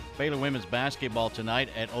weekend. Baylor women's basketball tonight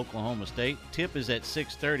at Oklahoma State. Tip is at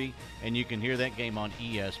 6:30, and you can hear that game on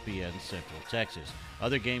ESPN Central Texas.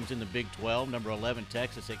 Other games in the Big 12, number 11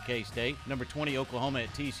 Texas at K-State, number 20 Oklahoma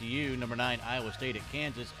at TCU, number 9 Iowa State at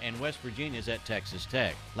Kansas, and West Virginia's at Texas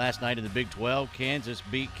Tech. Last night in the Big 12, Kansas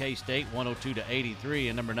beat K-State 102-83,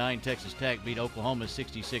 and number 9 Texas Tech beat Oklahoma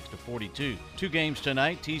 66-42. Two games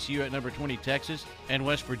tonight, TCU at number 20 Texas, and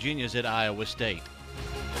West Virginia's at Iowa State.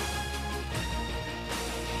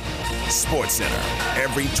 Sports Center,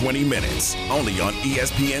 every 20 minutes, only on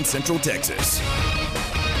ESPN Central Texas.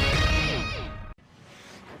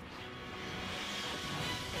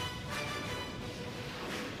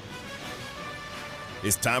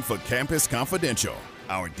 It's time for Campus Confidential,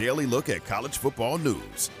 our daily look at college football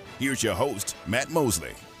news. Here's your host, Matt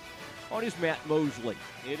Mosley. On his Matt Mosley,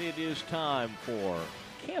 and it is time for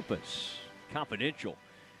Campus Confidential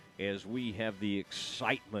as we have the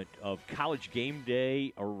excitement of College Game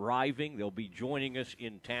Day arriving. They'll be joining us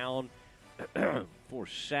in town for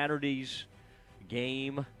Saturday's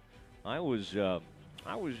game. I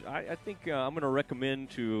think I'm going to recommend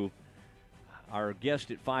to our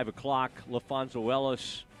guest at 5 o'clock, LaFonso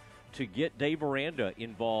Ellis, to get Dave Aranda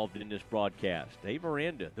involved in this broadcast. Dave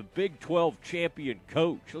Aranda, the Big 12 champion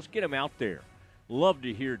coach. Let's get him out there. Love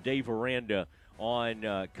to hear Dave Aranda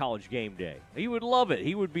on College Game Day. He would love it.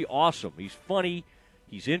 He would be awesome. He's funny.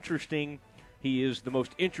 He's interesting. He is the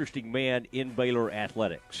most interesting man in Baylor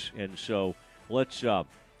athletics. And so let's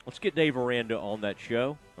get Dave Aranda on that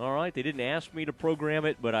show. All right. They didn't ask me to program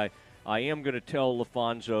it, but I am going to tell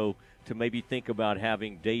LaFonso to maybe think about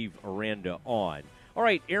having Dave Aranda on. All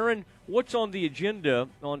right, Aaron, what's on the agenda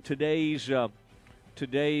on today's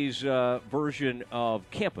version of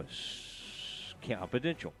Campus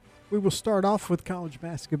Confidential? We will start off with college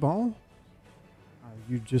basketball.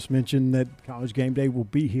 You just mentioned that College Game Day will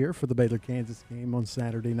be here for the Baylor-Kansas game on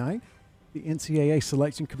Saturday night. The NCAA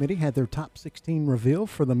Selection Committee had their top 16 revealed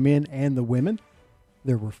for the men and the women.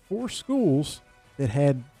 There were 4 schools that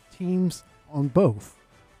had teams on both.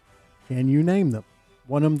 Can you name them?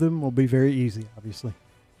 One of them will be very easy, obviously.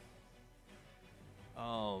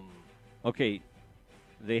 Okay,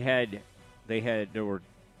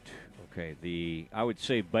 I would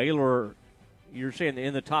say Baylor. You're saying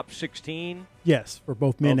in the top 16? Yes, for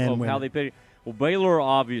both men and women. How they pay. Well, Baylor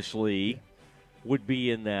obviously would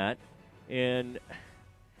be in that, and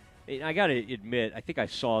I got to admit, I think I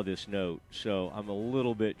saw this note, so I'm a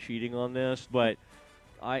little bit cheating on this, but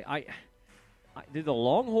did the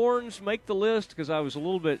Longhorns make the list? Because I was a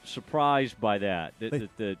little bit surprised by that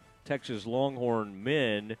the Texas Longhorn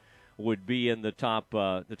men would be in the top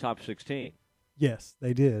 16. Yes,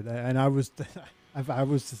 they did, and I was the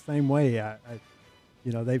same way.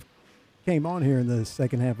 They came on here in the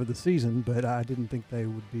second half of the season, but I didn't think they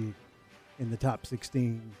would be in the top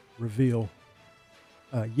 16 reveal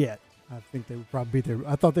yet. I think they would probably be there.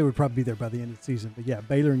 I thought they would probably be there by the end of the season. But, yeah,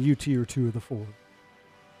 Baylor and UT are 2 of the 4.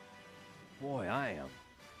 Boy,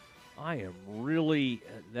 I am really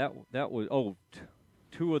that was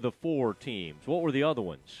 2 of the 4 teams. What were the other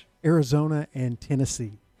ones? Arizona and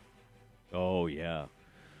Tennessee. Oh yeah.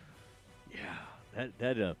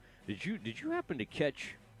 That did you happen to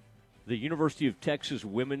catch the University of Texas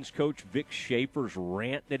women's coach Vic Schaefer's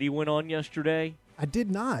rant that he went on yesterday? I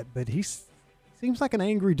did not, but he seems like an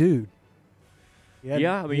angry dude.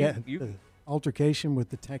 Yeah, I mean, the altercation with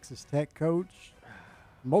the Texas Tech coach,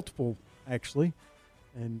 multiple actually.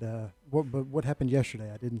 And what happened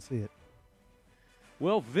yesterday? I didn't see it.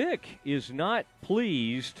 Well, Vic is not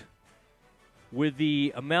pleased with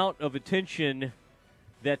the amount of attention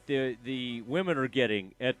that the women are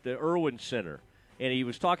getting at the Irwin Center. And he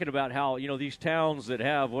was talking about how, these towns that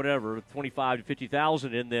have, 25 to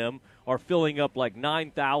 50,000 in them are filling up like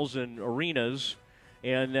 9,000 arenas,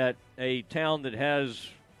 and that a town that has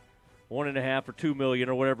 1.5 or 2 million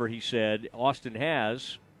or whatever he said, Austin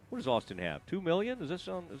has. What does Austin have? 2 million? That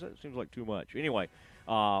seems like too much. Anyway,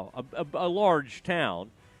 a large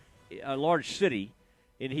town, a large city,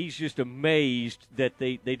 and he's just amazed that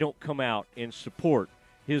they don't come out and support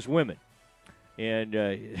his women. And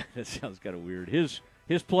that sounds kind of weird. His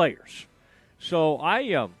players. So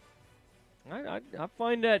I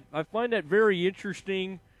find that very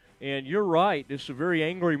interesting. And you're right. This is a very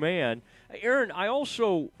angry man. Aaron, I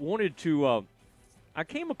also wanted to. I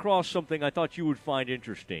came across something I thought you would find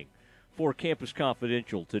interesting for Campus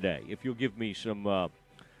Confidential today. If you'll give me some,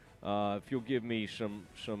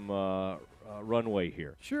 runway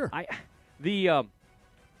here. Sure.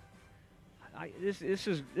 This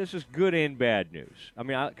is good and bad news. I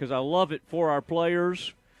mean, because I love it for our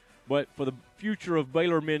players, but for the future of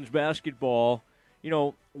Baylor men's basketball,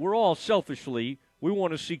 we're all selfishly we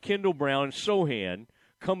want to see Kendall Brown and Sohan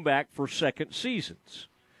come back for second seasons.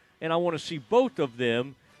 And I want to see both of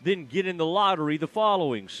them then get in the lottery the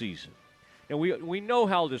following season. And we know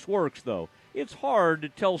how this works, though. It's hard to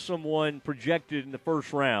tell someone projected in the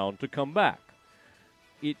first round to come back.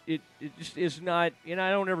 It just is not, and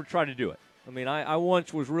I don't ever try to do it. I mean, I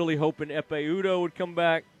once was really hoping Epe Udo would come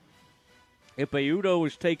back. Epe Udo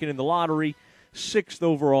was taken in the lottery, 6th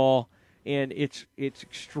overall, and it's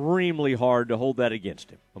extremely hard to hold that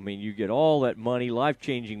against him. I mean, you get all that money,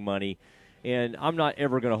 life-changing money, and I'm not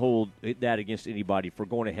ever going to hold that against anybody for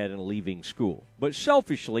going ahead and leaving school. But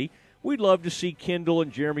selfishly, we'd love to see Kendall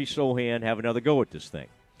and Jeremy Sohan have another go at this thing.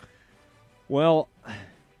 Well,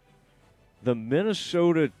 the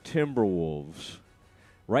Minnesota Timberwolves,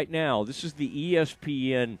 right now, this is the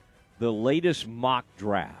ESPN, the latest mock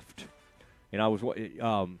draft. And I was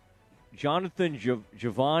Jonathan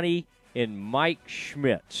Giovanni and Mike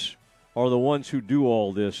Schmitz are the ones who do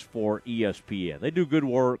all this for ESPN. They do good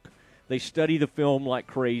work. They study the film like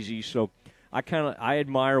crazy, so I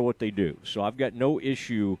admire what they do. So I've got no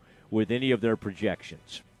issue with any of their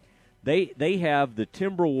projections. They have the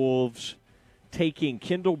Timberwolves taking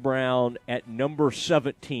Kendall Brown at number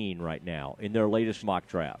 17 right now in their latest mock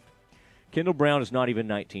draft. Kendall Brown is not even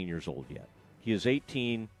 19 years old yet. He is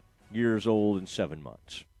 18 years old and 7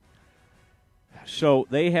 months. So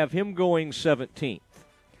they have him going 17th.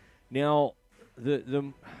 Now,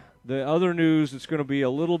 the other news that's going to be a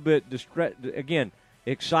little bit,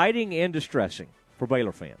 exciting and distressing for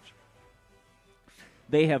Baylor fans.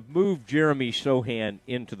 They have moved Jeremy Sohan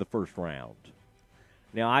into the first round.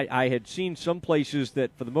 Now, I had seen some places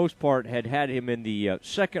that, for the most part, had him in the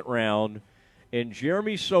second round, and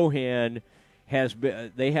Jeremy Sohan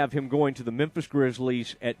they have him going to the Memphis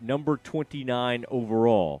Grizzlies at number 29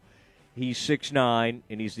 overall. He's 6'9",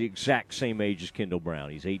 and he's the exact same age as Kendall Brown.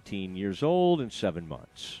 He's 18 years old and 7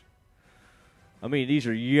 months. I mean, these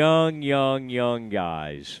are young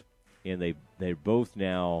guys, and they both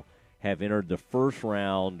now have entered the first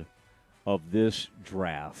round of this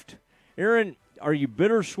draft. Aaron, are you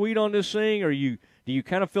bittersweet on this thing? Do you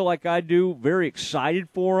kind of feel like I do, very excited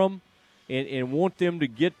for them and want them to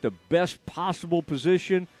get the best possible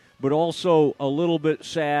position, but also a little bit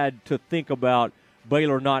sad to think about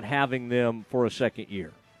Baylor not having them for a second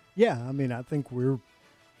year? Yeah, I mean, I think we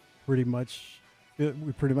pretty much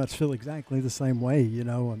feel exactly the same way, I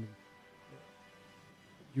mean,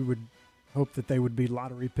 you would hope that they would be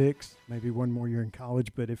lottery picks, maybe one more year in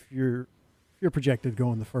college, but if you're projected to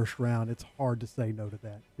go in the first round, it's hard to say no to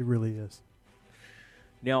that. It really is.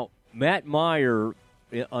 Now, Matt Meyer,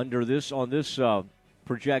 on this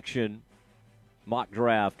projection mock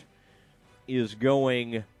draft, is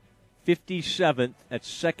going 57th at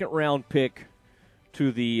second-round pick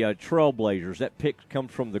to the Trailblazers. That pick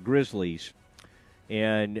comes from the Grizzlies.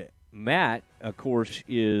 And Matt, of course,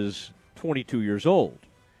 is 22 years old.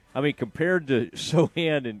 I mean, compared to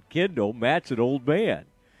Sohan and Kendall, Matt's an old man.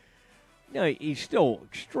 He's still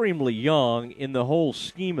extremely young in the whole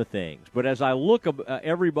scheme of things. But as I look at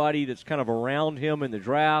everybody that's kind of around him in the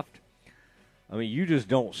draft, I mean, you just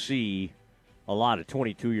don't see a lot of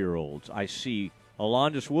 22-year-olds. I see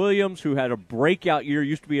Alondas Williams, who had a breakout year,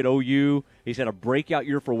 used to be at OU. He's had a breakout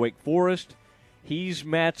year for Wake Forest. He's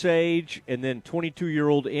Matt's age. And then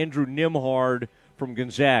 22-year-old Andrew Nimhard from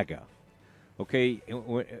Gonzaga. Okay,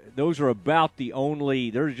 those are about the only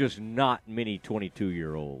 – there's just not many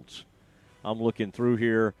 22-year-olds. I'm looking through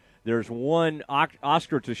here. There's one,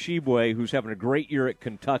 Oscar Tshiebwe, who's having a great year at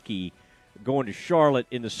Kentucky, going to Charlotte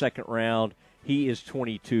in the second round. He is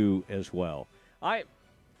 22 as well. I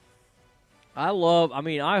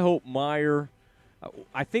hope Meyer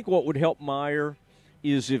 – I think what would help Meyer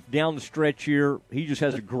is if down the stretch here he just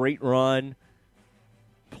has a great run,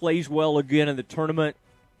 plays well again in the tournament,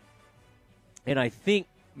 and I think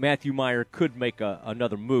Matthew Meyer could make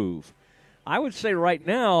another move. I would say right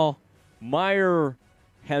now – Meyer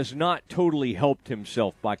has not totally helped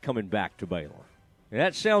himself by coming back to Baylor. And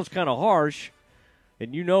that sounds kind of harsh,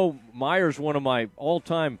 and Meyer's one of my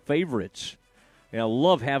all-time favorites, and I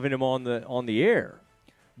love having him on the air.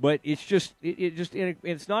 But it's just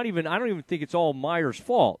it's not even. I don't even think it's all Meyer's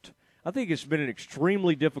fault. I think it's been an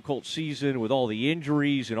extremely difficult season with all the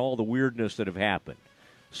injuries and all the weirdness that have happened.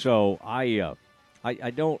 So I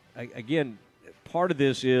don't. Again, part of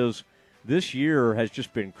this is. This year has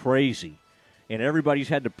just been crazy, and everybody's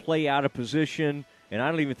had to play out of position, and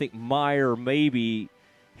I don't even think Meyer maybe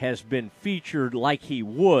has been featured like he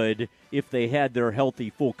would if they had their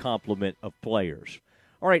healthy full complement of players.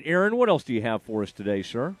 All right, Aaron, what else do you have for us today,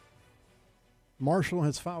 sir? Marshall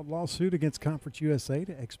has filed lawsuit against Conference USA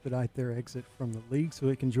to expedite their exit from the league so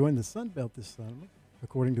it can join the Sun Belt this summer.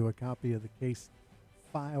 According to a copy of the case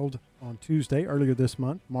filed on Tuesday earlier this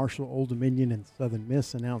month, Marshall, Old Dominion, and Southern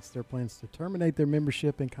Miss announced their plans to terminate their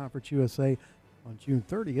membership in Conference USA on June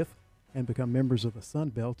 30th and become members of the Sun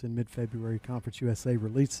Belt. In mid-February, Conference USA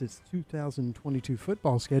released its 2022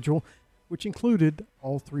 football schedule, which included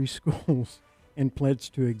all three schools, and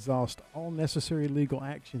pledged to exhaust all necessary legal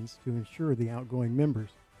actions to ensure the outgoing members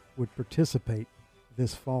would participate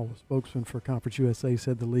this fall. A spokesman for Conference USA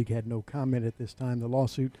said the league had no comment at this time. The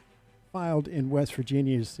lawsuit filed in West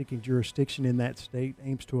Virginia is seeking jurisdiction in that state,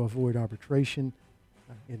 aims to avoid arbitration.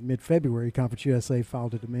 In mid-February, Conference USA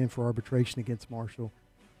filed a demand for arbitration against Marshall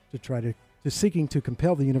seeking to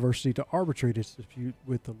compel the university to arbitrate its dispute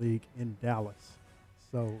with the league in Dallas.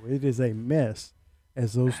 So it is a mess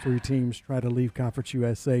as those three teams try to leave Conference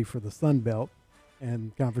USA for the Sun Belt,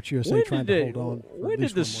 and Conference USA trying to hold on. When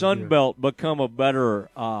did the Sun Belt become a better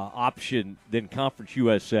option than Conference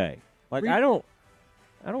USA? I don't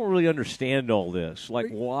really understand all this, like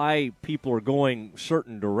why people are going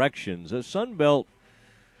certain directions. The Sun Belt,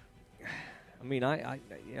 I mean,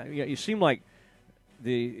 you seem like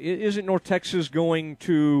isn't North Texas going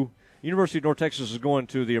to University of North Texas is going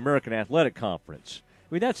to the American Athletic Conference.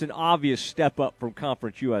 I mean, that's an obvious step up from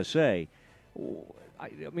Conference USA. I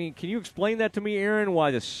mean, can you explain that to me, Aaron?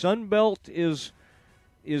 Why the Sun Belt is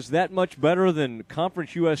that much better than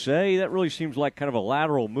Conference USA? That really seems like kind of a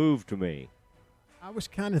lateral move to me. I was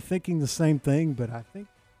kind of thinking the same thing, but I think,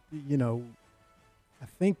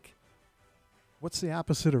 what's the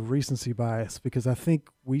opposite of recency bias? Because I think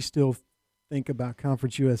we still think about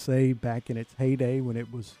Conference USA back in its heyday when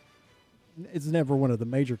it's never one of the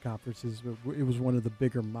major conferences, but it was one of the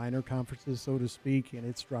bigger minor conferences, so to speak, and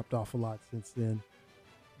it's dropped off a lot since then.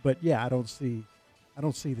 But yeah, I don't see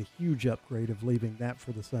the huge upgrade of leaving that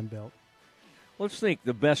for the Sun Belt. Let's think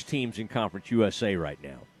the best teams in Conference USA right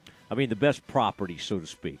now. I mean, the best property, so to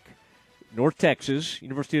speak. North Texas,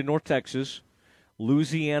 University of North Texas,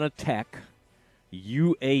 Louisiana Tech,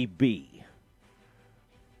 UAB.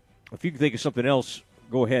 If you can think of something else,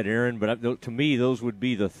 go ahead, Aaron. But to me, those would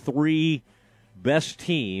be the three best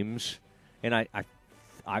teams. And I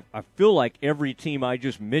feel like every team I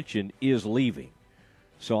just mentioned is leaving.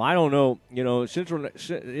 So I don't know. Central.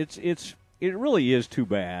 It really is too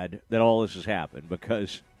bad that all this has happened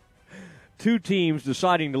because two teams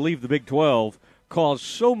deciding to leave the Big 12 caused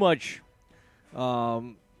so much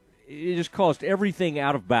it just caused everything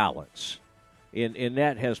out of balance. And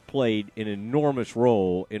that has played an enormous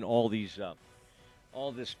role in all these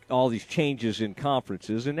changes in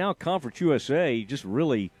conferences. And now Conference USA just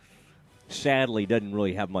really, sadly, doesn't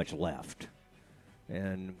really have much left.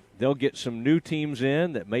 And they'll get some new teams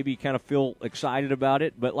in that maybe kind of feel excited about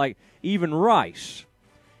it. But like even Rice.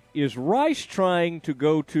 Is Rice trying to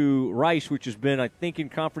go to Rice, which has been, I think, in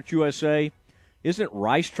Conference USA? Isn't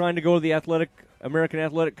Rice trying to go to the Athletic American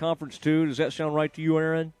Athletic Conference too? Does that sound right to you,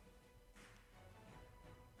 Aaron?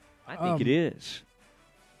 I think it is.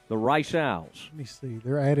 The Rice Owls. Let me see.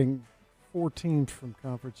 They're adding 4 teams from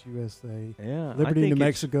Conference USA. Yeah, Liberty, New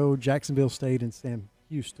Mexico, Jacksonville State, and Sam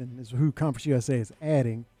Houston is who Conference USA is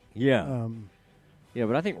adding. Yeah. Yeah,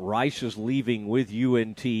 but I think Rice is leaving with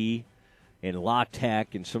UNT and La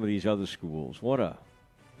Tech and some of these other schools. What a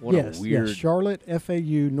weird. Yes, Charlotte,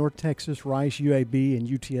 FAU, North Texas, Rice, UAB, and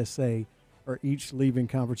UTSA are each leaving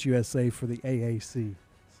Conference USA for the AAC.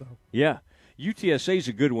 So yeah, UTSA is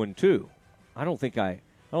a good one too. I don't think I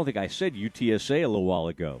said UTSA a little while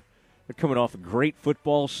ago. They're coming off a great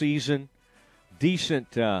football season,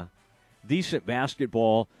 decent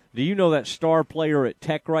basketball. Do you know that star player at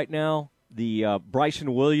Tech right now, the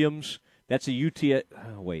Bryson Williams? That's a UTSA.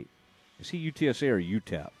 Wait, is he UTSA or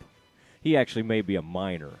UTEP? He actually may be a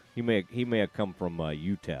minor. He may have come from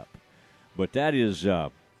UTEP, but that is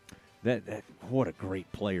that what a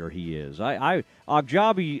great player he is. Agbaji's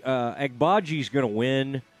going to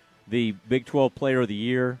win the Big 12 Player of the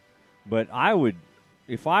Year, but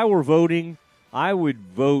if I were voting, I would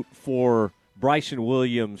vote for Bryson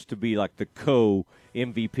Williams to be like the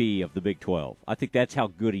co-MVP of the Big 12. I think that's how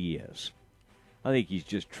good he is. I think he's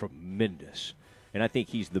just tremendous, and I think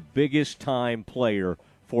he's the biggest time player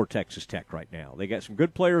for Texas Tech right now. They got some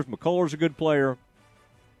good players. McCullough's a good player.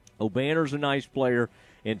 O'Banner's a nice player,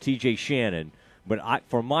 and T.J. Shannon. But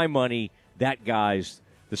for my money, that guy's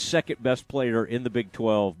the second best player in the Big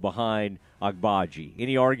 12 behind Agbaji.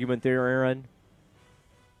 Any argument there, Aaron?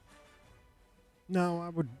 No, I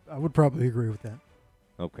would probably agree with that.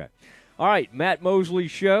 Okay. All right, Matt Mosley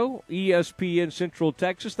Show, ESPN Central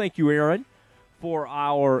Texas. Thank you, Aaron, for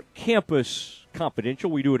our Campus Confidential.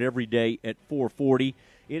 We do it every day at 4:40.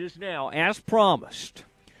 It is now, as promised,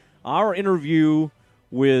 our interview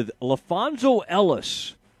with LaFonso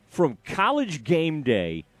Ellis from College Game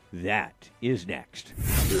Day. That is next.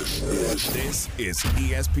 This is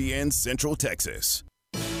ESPN Central Texas.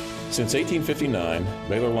 Since 1859,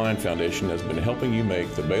 Baylor Line Foundation has been helping you make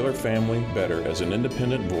the Baylor family better as an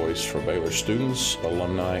independent voice for Baylor students,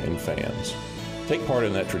 alumni, and fans. Take part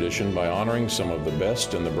in that tradition by honoring some of the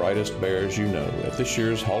best and the brightest Bears you know at this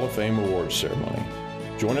year's Hall of Fame Awards ceremony.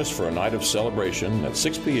 Join us for a night of celebration at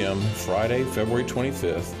 6 p.m. Friday, February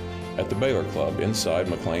 25th at the Baylor Club inside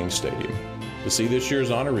McLean Stadium. To see this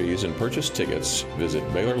year's honorees and purchase tickets, visit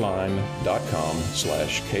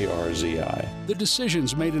BaylorLine.com/KRZI. The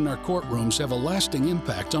decisions made in our courtrooms have a lasting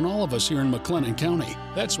impact on all of us here in McLennan County.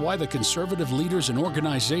 That's why the conservative leaders and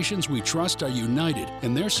organizations we trust are united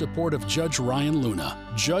in their support of Judge Ryan Luna.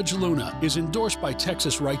 Judge Luna is endorsed by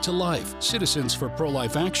Texas Right to Life, Citizens for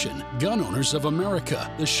Pro-Life Action, Gun Owners of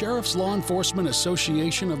America, the Sheriff's Law Enforcement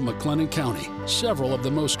Association of McLennan County, several of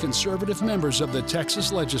the most conservative members of the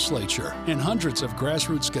Texas legislature, and hundreds of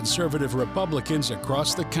grassroots conservative Republicans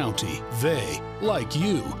across the county. They, like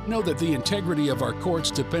you, know that the integrity of our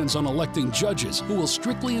courts depends on electing judges who will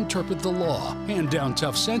strictly interpret the law, hand down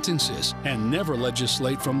tough sentences, and never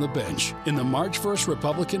legislate from the bench. In the March 1st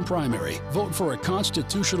Republican primary, vote for a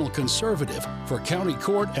constitutional conservative for county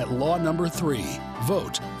court at law number 3.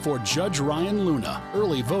 Vote for Judge Ryan Luna.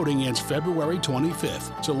 Early voting ends February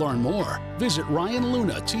 25th. To learn more, visit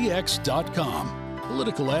RyanLunaTX.com.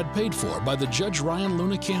 Political ad paid for by the Judge Ryan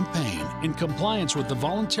Luna campaign in compliance with the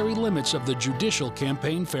voluntary limits of the Judicial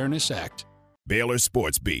Campaign Fairness Act. Baylor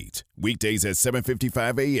Sports Beat, weekdays at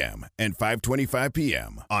 7:55 a.m. and 5:25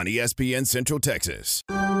 p.m. on ESPN Central Texas.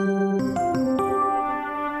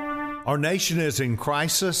 Our nation is in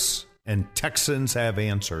crisis, and Texans have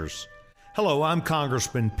answers. Hello, I'm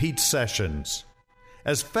Congressman Pete Sessions.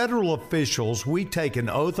 As federal officials, we take an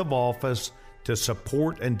oath of office to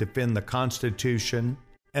support and defend the Constitution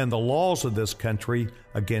and the laws of this country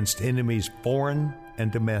against enemies foreign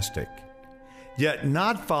and domestic. Yet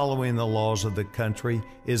not following the laws of the country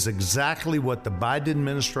is exactly what the Biden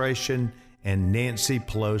administration and Nancy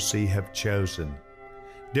Pelosi have chosen.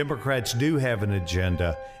 Democrats do have an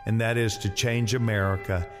agenda, and that is to change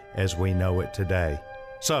America as we know it today.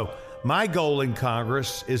 So, my goal in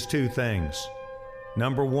Congress is 2 things.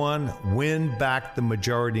 Number 1, win back the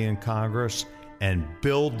majority in Congress and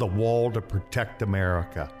build the wall to protect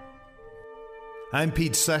America. I'm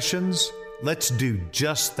Pete Sessions. Let's do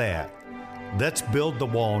just that. Let's build the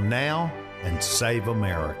wall now and save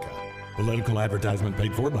America. Political advertisement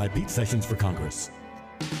paid for by Pete Sessions for Congress.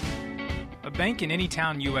 A bank in any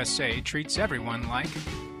town USA treats everyone like,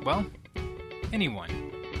 well, anyone.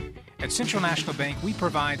 At Central National Bank, we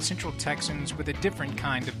provide Central Texans with a different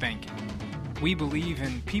kind of banking. We believe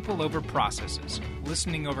in people over processes,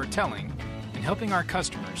 listening over telling, and helping our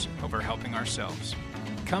customers over helping ourselves.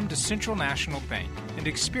 Come to Central National Bank and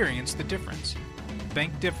experience the difference.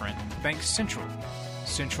 Bank different. Bank Central.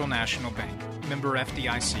 Central National Bank. Member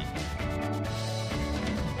FDIC.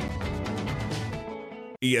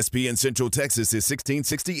 ESPN Central Texas is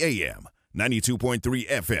 1660 AM, 92.3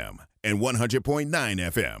 FM, and 100.9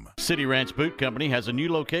 FM. City Ranch Boot Company has a new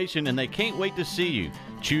location and they can't wait to see you.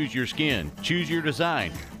 Choose your skin, choose your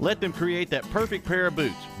design. Let them create that perfect pair of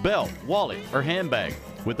boots, belt, wallet, or handbag.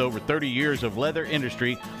 With over 30 years of leather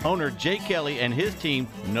industry, owner Jay Kelly and his team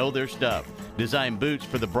know their stuff. Design boots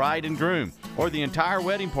for the bride and groom or the entire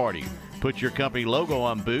wedding party. Put your company logo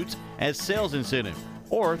on boots as sales incentive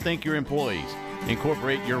or thank your employees.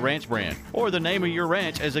 Incorporate your ranch brand or the name of your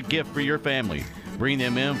ranch as a gift for your family. Bring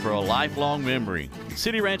them in for a lifelong memory.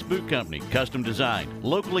 City Ranch Boot Company, custom designed,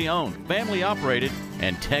 locally owned, family operated,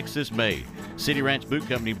 and Texas made. City Ranch Boot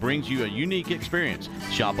Company brings you a unique experience.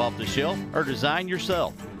 Shop off the shelf or design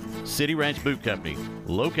yourself. City Ranch Boot Company,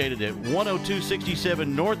 located at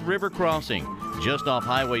 10267 North River Crossing, just off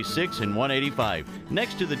Highway 6 and 185,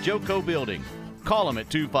 next to the Joco Building. Call them at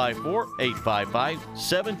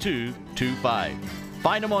 254-855-7225.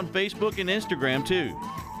 Find them on Facebook and Instagram too.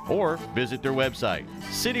 Or visit their website,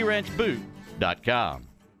 cityranchboot.com.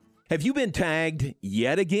 Have you been tagged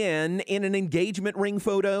yet again in an engagement ring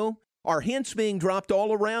photo? Are hints being dropped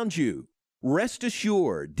all around you? Rest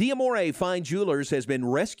assured, D'Amore Fine Jewelers has been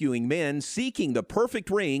rescuing men seeking the perfect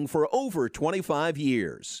ring for over 25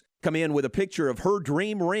 years. Come in with a picture of her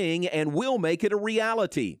dream ring and we'll make it a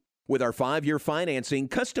reality. With our 5-year financing,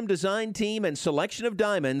 custom design team, and selection of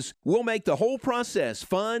diamonds, we'll make the whole process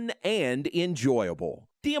fun and enjoyable.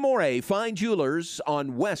 D'Amore Fine Jewelers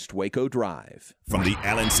on West Waco Drive. From the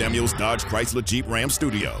Allen Samuels Dodge Chrysler Jeep Ram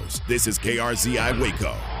Studios, this is KRZI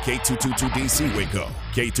Waco, K222DC Waco,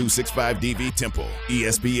 K265DV Temple,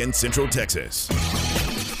 ESPN Central Texas.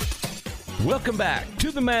 Welcome back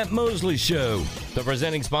to the Matt Mosley Show. The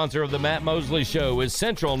presenting sponsor of the Matt Mosley Show is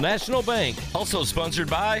Central National Bank. Also sponsored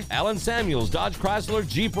by Allen Samuels Dodge Chrysler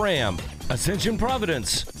Jeep Ram, Ascension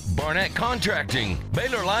Providence, Barnett Contracting,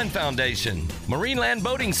 Baylor Line Foundation, Marineland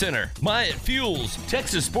Boating Center, Myatt Fuels,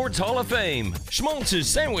 Texas Sports Hall of Fame, Schmaltz's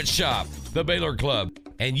Sandwich Shop, the Baylor Club,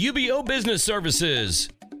 and UBO Business Services.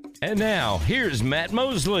 And now, here's Matt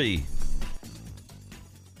Mosley.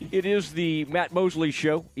 It is the Matt Mosley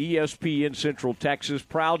Show, ESPN Central Texas.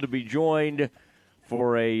 Proud to be joined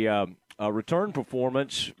for a return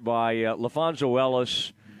performance by LaFonso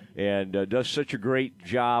Ellis, and does such a great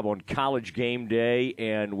job on College Game Day.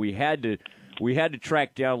 And we had to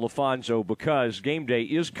track down LaFonso because Game Day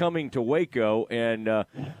is coming to Waco. And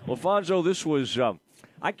LaFonso, this was,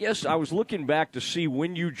 I guess I was looking back to see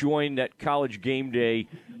when you joined that College Game Day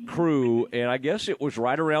crew, and I guess it was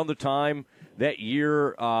right around the time that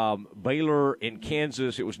year, Baylor and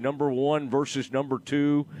Kansas, it was number 1 versus number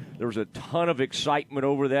 2. There was a ton of excitement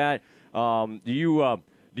over that. Do you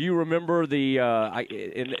remember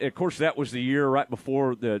and of course that was the year right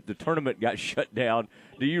before the tournament got shut down.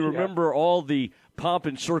 Do you remember all the pomp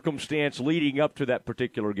and circumstance leading up to that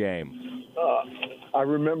particular game? I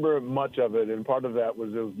remember much of it, and part of that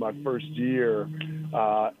was it was my first year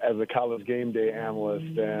as a College Game Day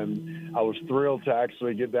analyst, and I was thrilled to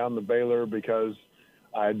actually get down to Baylor because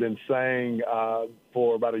I had been saying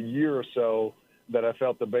for about a year or so that I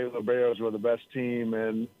felt the Baylor Bears were the best team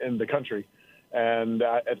in the country. And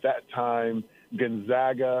at that time,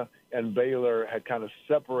 Gonzaga and Baylor had kind of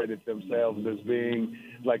separated themselves as being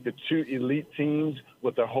like the two elite teams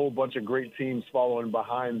with a whole bunch of great teams following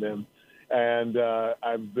behind them. And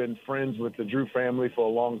I've been friends with the Drew family for a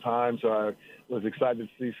long time, so I was excited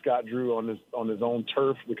to see Scott Drew on his own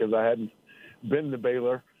turf because I hadn't been to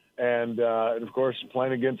Baylor, and of course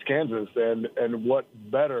playing against Kansas. And what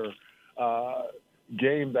better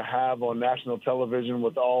game to have on national television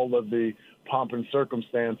with all of the pomp and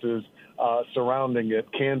circumstances surrounding it.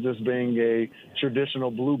 Kansas being a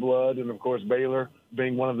traditional blue blood, and of course Baylor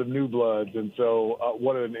being one of the new bloods. And so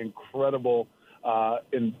what an incredible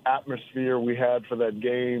in atmosphere we had for that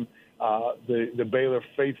game. The Baylor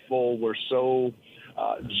faithful were so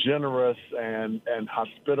generous and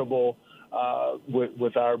hospitable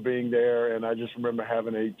with our being there, and I just remember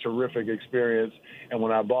having a terrific experience. And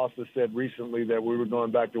when our boss has said recently that we were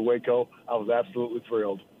going back to Waco, I was absolutely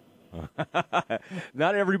thrilled.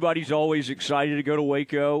 Not everybody's always excited to go to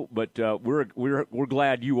Waco, but we're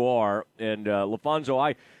glad you are. And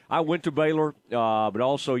LaFonso, I went to Baylor, but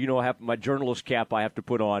also, I have my journalist cap I have to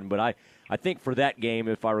put on. But I think for that game,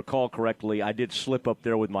 if I recall correctly, I did slip up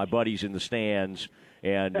there with my buddies in the stands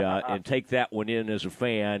and take that one in as a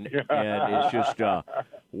fan. And it's just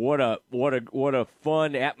what a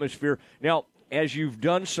fun atmosphere. Now, as you've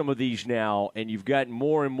done some of these now and you've gotten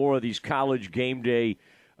more and more of these college game day,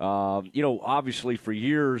 obviously for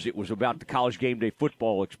years it was about the college game day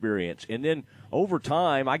football experience. And then over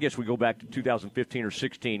time, I guess we go back to 2015 or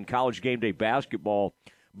 16, college game day basketball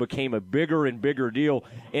became a bigger and bigger deal.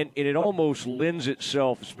 And it almost lends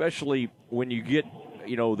itself, especially when you get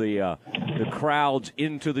the crowds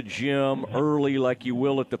into the gym early, like you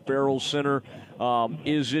will at the Farrell Center.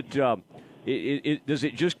 Does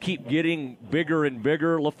it just keep getting bigger and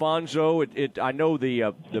bigger, LaFonso? I know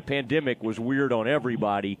the pandemic was weird on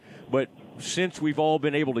everybody, but since we've all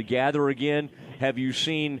been able to gather again, have you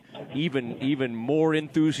seen even more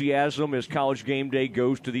enthusiasm as college game day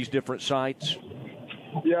goes to these different sites?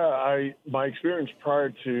 Yeah, my experience prior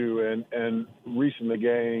to and recent the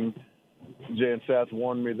game, Jay and Seth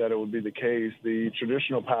warned me that it would be the case. The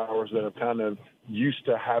traditional powers that are kind of used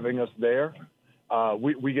to having us there,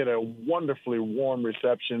 we get a wonderfully warm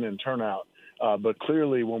reception and turnout. But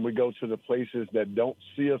clearly when we go to the places that don't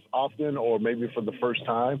see us often or maybe for the first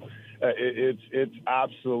time, it's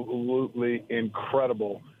absolutely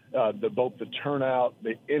incredible. Both the turnout,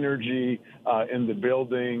 the energy in the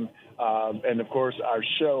building, and, of course, our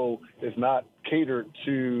show is not catered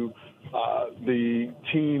to the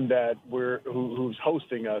team that who's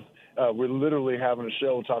hosting us. We're literally having a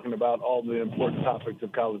show talking about all the important topics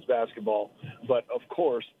of college basketball. But, of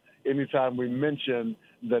course, anytime we mention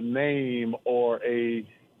the name or a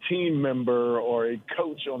team member or a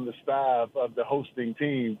coach on the staff of the hosting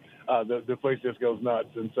team, the place just goes nuts.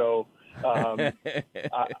 And so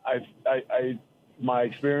my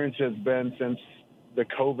experience has been since the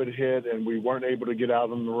COVID hit and we weren't able to get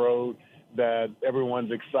out on the road that everyone's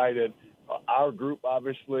excited. Our group,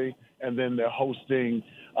 obviously, and then the hosting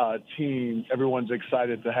team, everyone's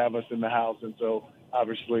excited to have us in the house. And so,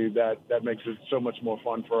 obviously, that makes it so much more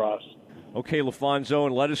fun for us. Okay, LaFonso,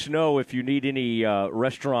 and let us know if you need any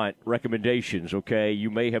restaurant recommendations, okay? You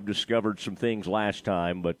may have discovered some things last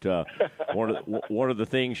time, but one of the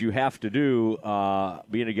things you have to do,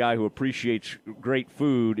 being a guy who appreciates great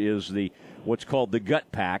food, is what's called the gut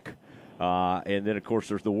pack. And then, of course,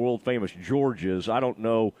 there's the world-famous George's. I don't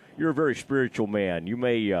know. You're a very spiritual man. You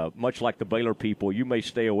may, much like the Baylor people, you may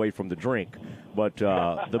stay away from the drink. But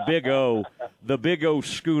the Big O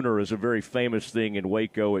schooner is a very famous thing in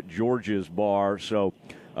Waco at George's Bar. So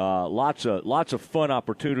lots of fun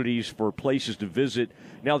opportunities for places to visit.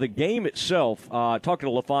 Now, the game itself, talking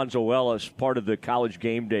to LaFonso Ellis, part of the College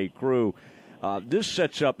Game Day crew, this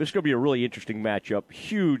going to be a really interesting matchup,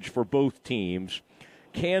 huge for both teams.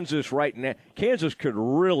 Kansas right now, Kansas could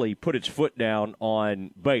really put its foot down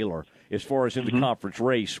on Baylor as far as in the conference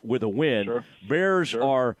race with a win. Sure. Bears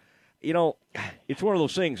are, it's one of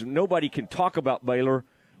those things. Nobody can talk about Baylor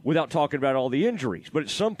without talking about all the injuries. But at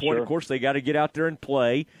some point, of course, they got to get out there and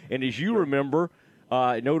play. And as you remember,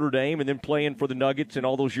 Notre Dame and then playing for the Nuggets and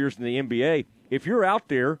all those years in the NBA, if you're out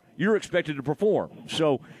there, you're expected to perform.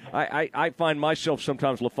 So I find myself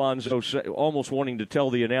sometimes, LaFonso, almost wanting to tell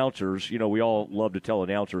the announcers, we all love to tell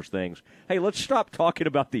announcers things, hey, let's stop talking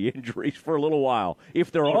about the injuries for a little while.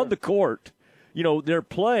 If they're on the court, they're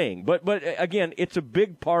playing. But again, it's a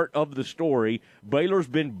big part of the story. Baylor's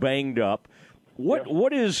been banged up.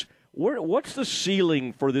 What's the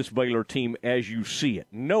ceiling for this Baylor team as you see it,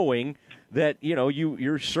 knowing that,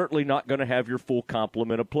 you're certainly not going to have your full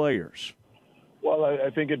complement of players? Well, I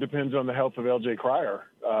think it depends on the health of L.J. Cryer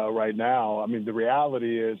right now. I mean, the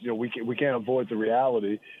reality is, we can't avoid the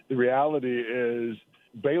reality. The reality is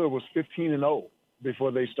Baylor was 15-0 before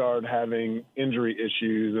they started having injury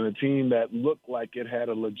issues, and a team that looked like it had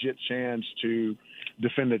a legit chance to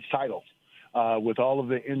defend its title. With all of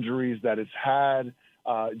the injuries that it's had,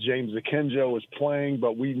 James Akinjo is playing,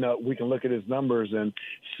 but we can look at his numbers and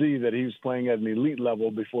see that he was playing at an elite level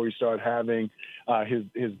before he started having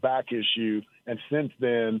his back issue. And since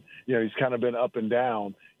then, he's kind of been up and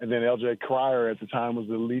down. And then L.J. Cryer at the time was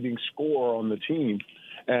the leading scorer on the team.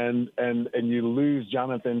 And you lose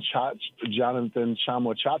Jonathan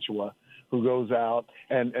Chama-Chachua, who goes out,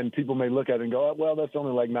 and people may look at it and go, well, that's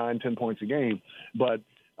only like 9-10 points a game. But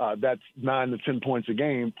that's 9 to 10 points a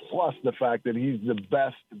game, plus the fact that he's the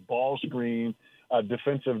best ball screen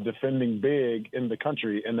defending big in the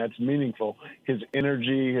country, and that's meaningful. His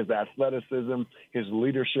energy, his athleticism, his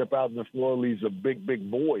leadership out on the floor leaves a big, big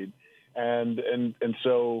void. And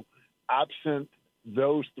so absent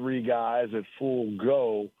those three guys at full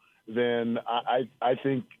go, then I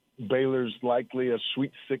think Baylor's likely a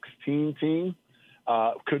Sweet 16 team.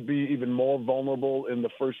 Could be even more vulnerable in the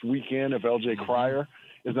first weekend if L.J. Cryer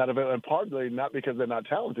is not available, and partly not because they're not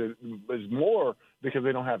talented, it's more because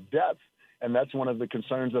they don't have depth. And that's one of the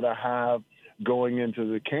concerns that I have going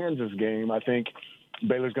into the Kansas game, I think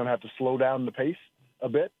Baylor's going to have to slow down the pace a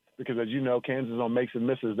bit because, as you know, Kansas on makes and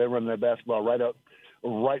misses, they run their basketball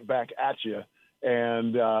right back at you.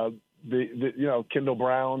 And Kendall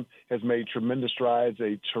Brown has made tremendous strides,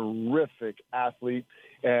 a terrific athlete.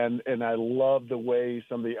 And I love the way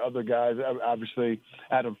some of the other guys, obviously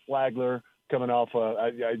Adam Flagler coming off,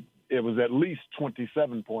 it was at least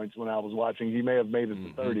 27 points when I was watching. He may have made it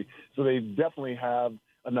to 30. So they definitely have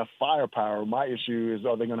enough firepower. My issue is,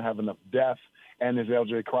 are they going to have enough depth, and is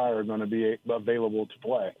L.J. Cryer going to be available to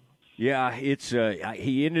play? Yeah, it's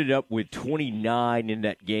he ended up with 29 in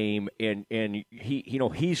that game, and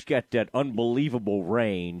he's got that unbelievable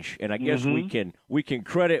range, and I guess we can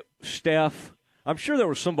credit Steph. I'm sure there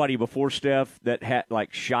was somebody before Steph that had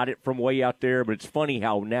shot it from way out there, but it's funny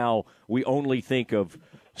how now we only think of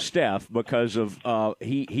Steph because of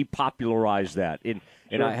he popularized that. And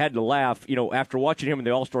Sure. I had to laugh, after watching him in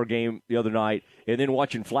the All-Star game the other night and then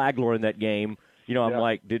watching Flagler in that game. I'm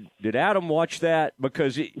like, did Adam watch that?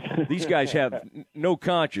 Because these guys have no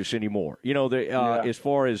conscience anymore. As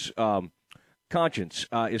far as conscience,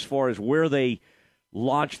 as far as where they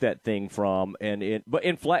launch that thing from, and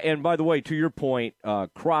by the way, to your point,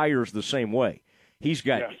 Cryer's the same way. He's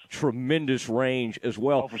got tremendous range as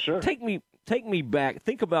well. Oh, for sure. Take me back.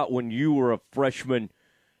 Think about when you were a freshman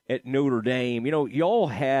at Notre Dame.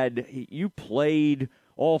 You played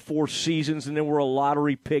all 4 seasons, and then were a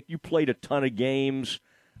lottery pick. You played a ton of games.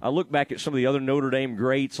 I look back at some of the other Notre Dame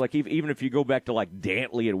greats, like even if you go back to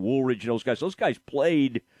Dantley and Woolridge and those guys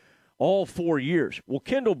played all 4 years. Well,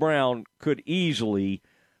 Kendall Brown could easily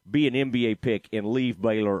be an NBA pick and leave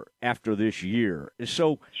Baylor after this year.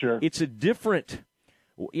 So it's a different,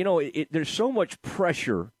 there's so much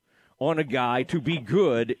pressure on a guy to be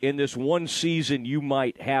good in this one season you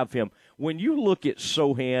might have him. When you look at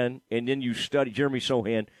Sohan and then you study Jeremy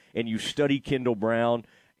Sohan and you study Kendall Brown,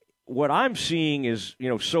 what I'm seeing is,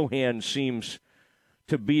 Sohan seems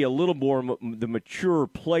to be a little more the mature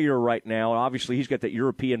player right now. Obviously, he's got that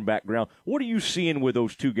European background. What are you seeing with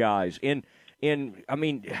those two guys? And I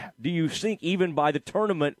mean, do you think even by the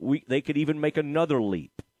tournament they could even make another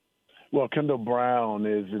leap? Well, Kendall Brown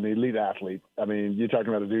is an elite athlete. I mean, you're talking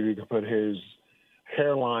about a dude who can put his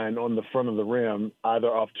hairline on the front of the rim, either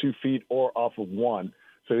off 2 feet or off of 1.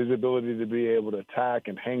 So his ability to be able to attack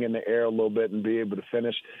and hang in the air a little bit and be able to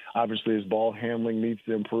finish. Obviously, his ball handling needs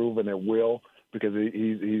to improve, and it will, because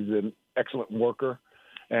he's an excellent worker.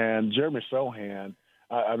 And Jeremy Sohan,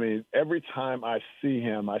 I mean, every time I see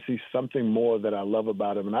him, I see something more that I love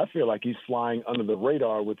about him. And I feel like he's flying under the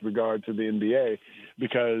radar with regard to the NBA,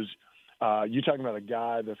 because you're talking about a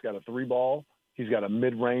guy that's got a 3-ball. He's got a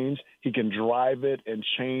mid-range. He can drive it and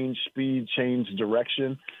change speed, change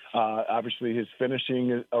direction. Obviously, his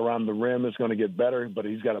finishing around the rim is going to get better, but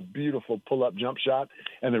he's got a beautiful pull-up jump shot.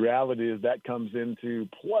 And the reality is that comes into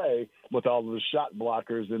play with all of the shot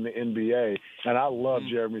blockers in the NBA. And I love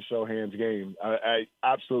Jeremy Sohan's game. I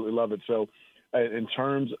absolutely love it. So in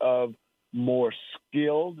terms of more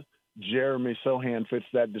skilled, Jeremy Sohan fits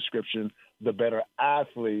that description. The better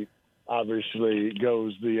athlete obviously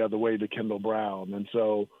goes the other way to Kendall Brown. And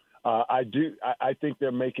so I think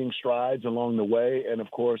they're making strides along the way. And,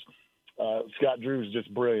 of course, Scott Drew is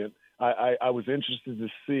just brilliant. I was interested to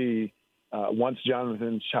see once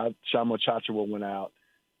Jonathan Shamo Chachawa went out,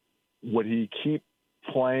 would he keep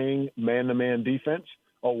playing man-to-man defense,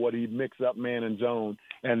 or would he mix up man and zone?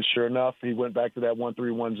 And sure enough, he went back to that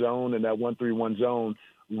 1-3-1 zone, and that 1-3-1 zone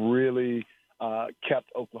really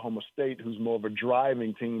kept Oklahoma State, who's more of a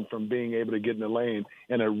driving team, from being able to get in the lane,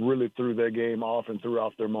 and it really threw their game off and threw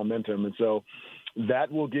off their momentum. And so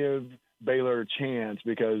that will give Baylor a chance,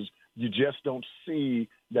 because you just don't see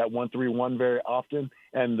that 1-3-1 very often,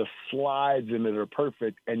 and the slides in it are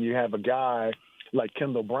perfect. And you have a guy like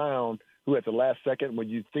Kendall Brown, who at the last second, when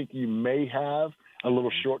you think you may have a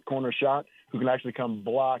little short corner shot, who can actually come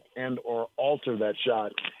block and or alter that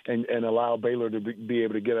shot and allow Baylor to be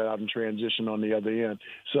able to get it out in transition on the other end.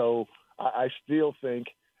 So I still think,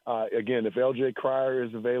 again, if L.J. Cryer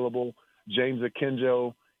is available, James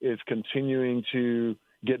Akinjo is continuing to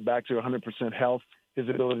get back to 100% health, his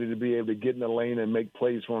ability to be able to get in the lane and make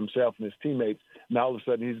plays for himself and his teammates, now all of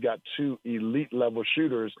a sudden he's got 2 elite-level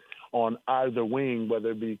shooters on either wing,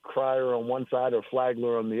 whether it be Cryer on one side or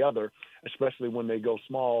Flagler on the other, especially when they go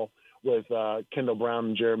small with Kendall Brown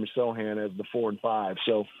and Jeremy Sohan as the 4 and 5.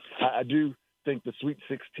 So I do think the Sweet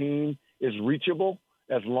 16 is reachable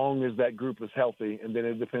as long as that group is healthy, and then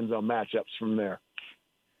it depends on matchups from there.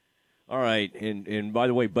 All right, and by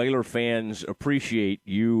the way, Baylor fans appreciate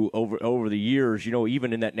you over the years.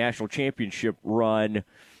 Even in that national championship run,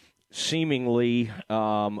 seemingly a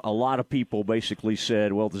lot of people basically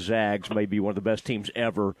said, well, the Zags may be one of the best teams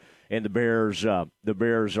ever, and the Bears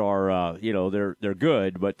are they're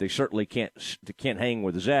good, but they certainly can't hang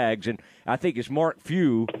with the Zags. And I think as Mark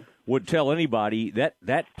Few would tell anybody,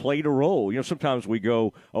 that played a role. Sometimes we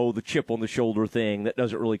go, oh, the chip on the shoulder thing, that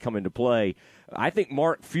doesn't really come into play. I think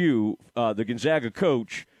Mark Few, the Gonzaga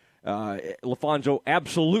coach, LaFonso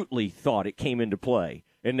absolutely thought it came into play,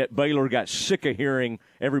 and that Baylor got sick of hearing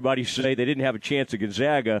everybody say they didn't have a chance at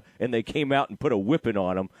Gonzaga, and they came out and put a whipping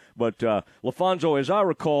on them. But, LaFonso, as I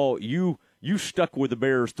recall, you stuck with the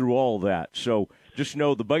Bears through all that. So just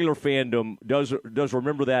know the Baylor fandom does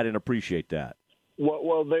remember that and appreciate that.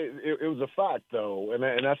 Well, it was a fact, though, and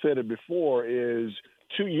I said it before, is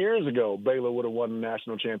 2 years ago Baylor would have won the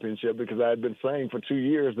national championship, because I had been saying for 2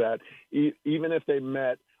 years that even if they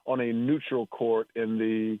met on a neutral court in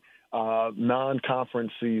the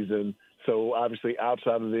non-conference season, so obviously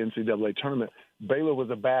outside of the NCAA tournament, Baylor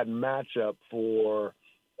was a bad matchup for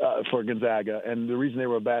Gonzaga. And the reason they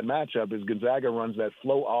were a bad matchup is Gonzaga runs that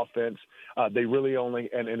flow offense. They really only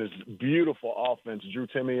 – and it's beautiful offense. Drew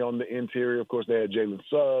Timme on the interior. Of course, they had Jalen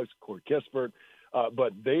Suggs, Corey Kispert.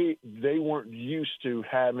 But they weren't used to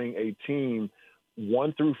having a team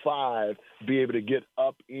 1 through 5 be able to get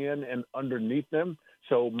up in and underneath them.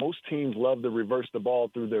 So most teams love to reverse the ball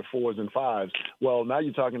through their 4s and 5s. Well, now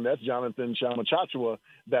you're talking, that's Jonathan Shamachachua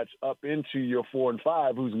that's up into your 4 and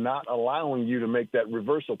 5, who's not allowing you to make that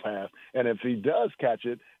reversal pass. And if he does catch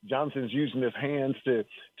it, Jonathan's using his hands to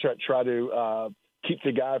try to keep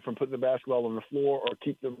the guy from putting the basketball on the floor or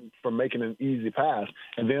keep them from making an easy pass.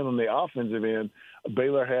 And then on the offensive end,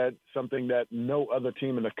 Baylor had something that no other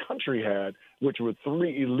team in the country had, which were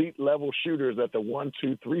 3 elite-level shooters at the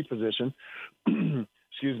 1-2-3 position.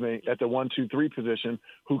 At the 1-2-3 position,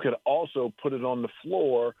 who could also put it on the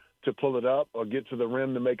floor to pull it up or get to the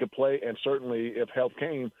rim to make a play, and certainly, if help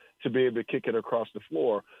came, to be able to kick it across the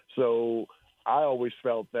floor. So I always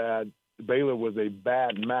felt that Baylor was a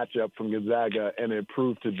bad matchup from Gonzaga, and it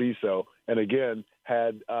proved to be so. And again,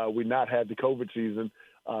 had we not had the COVID season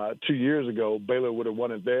 2 years ago, Baylor would have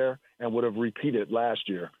won it there and would have repeated last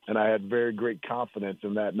year. And I had very great confidence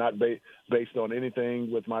in that, not based on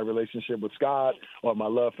anything with my relationship with Scott or my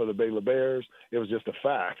love for the Baylor Bears. It was just a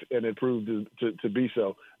fact, and it proved to be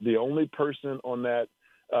so. The only person on that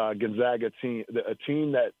Gonzaga team, a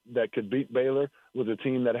team that could beat Baylor, was a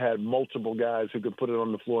team that had multiple guys who could put it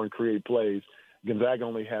on the floor and create plays. Gonzaga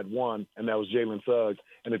only had one, and that was Jalen Suggs.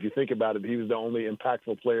 And if you think about it, he was the only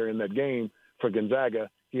impactful player in that game for Gonzaga.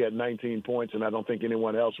 He had 19 points, and I don't think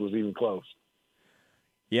anyone else was even close.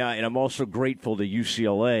 Yeah, and I'm also grateful to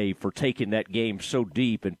UCLA for taking that game so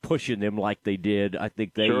deep and pushing them like they did. I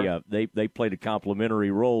think they played a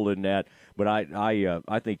complimentary role in that. But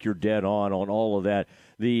I think you're dead on all of that.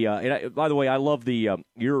 By the way, I love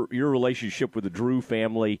your relationship with the Drew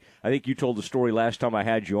family. I think you told the story last time I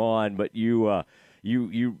had you on, but you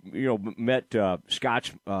met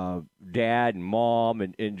Scott's dad and mom,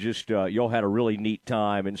 and just y'all had a really neat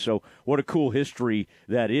time. And so, what a cool history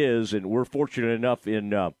that is. And we're fortunate enough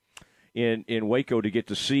in Waco to get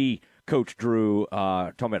to see Coach Drew,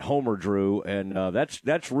 talking about Homer Drew, and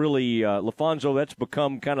that's really LaFonso. That's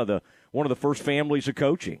become kind of one of the first families of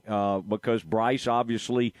coaching, because Bryce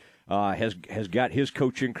obviously has got his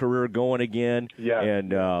coaching career going again. Yeah,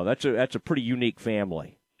 and that's a pretty unique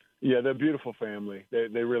family. Yeah, they're a beautiful family.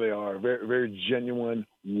 They really are. Very, very genuine,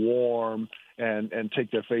 warm, and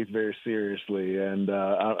take their faith very seriously. And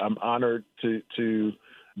I'm honored to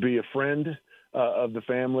be a friend of the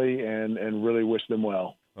family and really wish them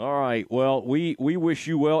well. All right. Well, we wish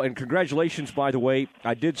you well, and congratulations, by the way.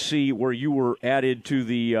 I did see where you were added to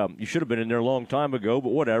the you should have been in there a long time ago,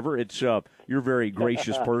 but whatever. It's you're a very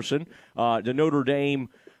gracious person. The Notre Dame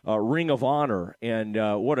Ring of Honor, and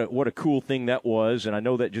what a cool thing that was. And I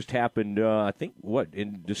know that just happened, I think,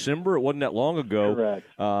 in December? It wasn't that long ago. Correct.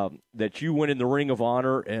 That you went in the Ring of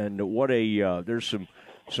Honor, and there's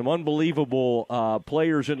some unbelievable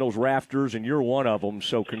players in those rafters, and you're one of them.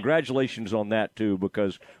 So congratulations on that, too,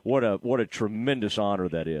 because what a tremendous honor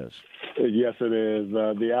that is. Yes, it is.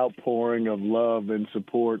 The outpouring of love and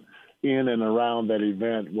support in and around that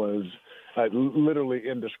event was literally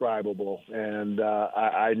indescribable. And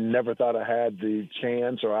I never thought I had the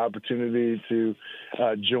chance or opportunity to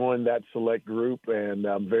join that select group. And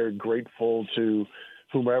I'm very grateful to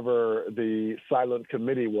whomever the silent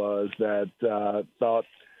committee was that thought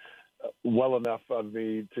well enough of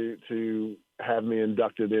me to have me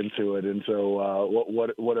inducted into it. And so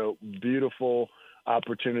what a beautiful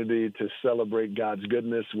opportunity to celebrate God's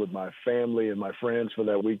goodness with my family and my friends for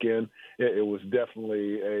that weekend. It was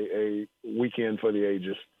definitely a weekend for the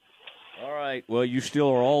ages. All right. Well, you still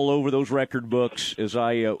are all over those record books as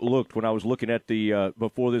I looked when I was looking at the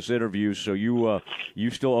before this interview. So you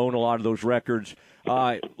still own a lot of those records.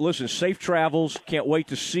 Listen, safe travels. Can't wait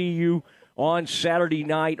to see you on Saturday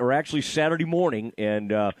night, or actually Saturday morning. And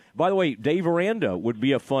by the way, Dave Aranda would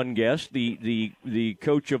be a fun guest, the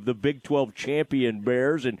coach of the Big 12 champion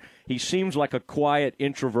Bears, and he seems like a quiet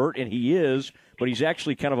introvert, and he is, but he's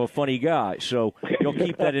actually kind of a funny guy. So you'll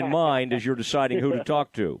keep that in mind as you're deciding who to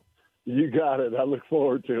talk to. You got it. I look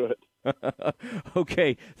forward to it.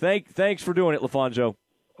 Okay. Thanks for doing it, LaFonso.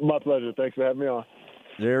 My pleasure. Thanks for having me on.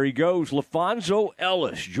 There he goes, LaFonso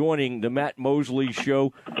Ellis, joining the Matt Mosley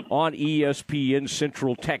Show on ESPN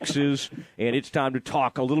Central Texas. And it's time to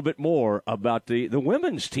talk a little bit more about the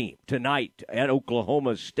women's team tonight at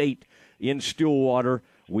Oklahoma State in Stillwater.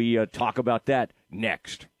 We talk about that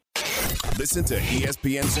next. Listen to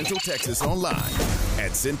ESPN Central Texas online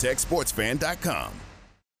at centexsportsfan.com.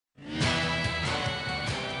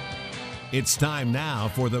 It's time now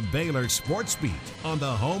for the Baylor Sports Beat on the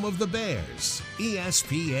home of the Bears,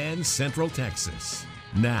 ESPN Central Texas.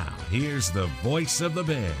 Now, here's the voice of the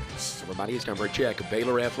Bears. Everybody, it's time for a check of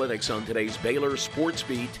Baylor Athletics on today's Baylor Sports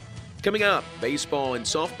Beat. Coming up, baseball and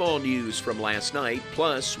softball news from last night,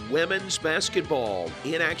 plus women's basketball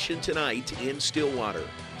in action tonight in Stillwater.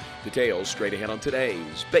 Details straight ahead on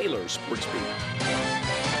today's Baylor Sports Beat.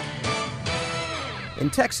 In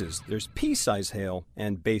Texas, there's pea-size hail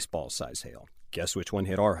and baseball-size hail. Guess which one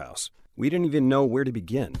hit our house? We didn't even know where to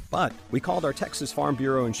begin, but we called our Texas Farm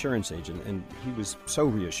Bureau insurance agent, and he was so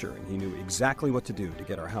reassuring. He knew exactly what to do to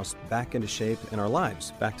get our house back into shape and our lives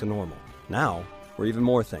back to normal. Now, we're even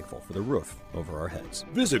more thankful for the roof over our heads.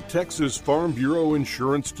 Visit Texas Farm Bureau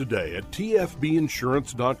Insurance today at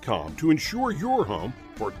tfbinsurance.com to insure your home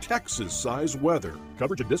for Texas-size weather.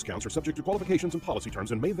 Coverage and discounts are subject to qualifications and policy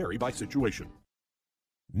terms and may vary by situation.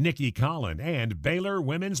 Nikki Collin and Baylor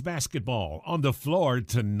women's basketball on the floor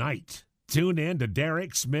tonight. Tune in to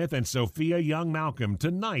Derek Smith and Sophia Young-Malcolm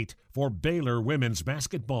tonight for Baylor women's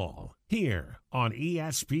basketball here on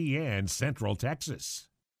ESPN Central Texas.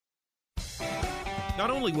 Not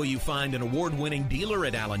only will you find an award-winning dealer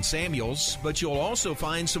at Allen Samuels, but you'll also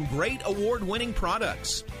find some great award-winning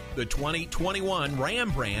products. The 2021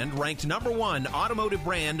 Ram brand ranked #1 automotive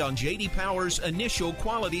brand on J.D. Power's initial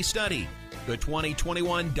quality study. The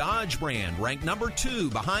 2021 Dodge brand ranked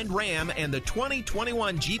 #2 behind Ram, and the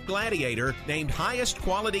 2021 Jeep Gladiator named highest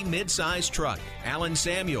quality midsize truck. Allen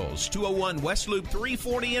Samuels, 201 West Loop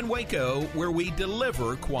 340 in Waco, where we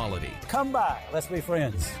deliver quality. Come by. Let's be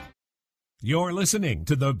friends. You're listening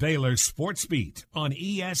to the Baylor Sports Beat on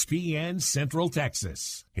ESPN Central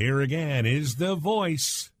Texas. Here again is the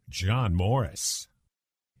voice, John Morris.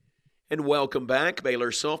 And welcome back.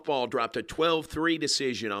 Baylor softball dropped a 12-3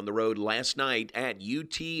 decision on the road last night at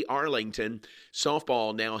UT Arlington.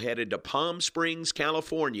 Softball now headed to Palm Springs,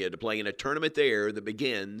 California to play in a tournament there that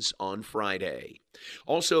begins on Friday.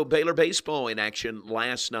 Also, Baylor baseball in action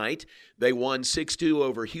last night. They won 6-2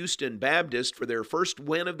 over Houston Baptist for their first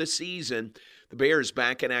win of the season. The Bears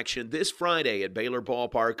back in action this Friday at Baylor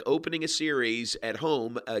Ballpark, opening a series at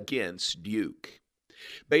home against Duke.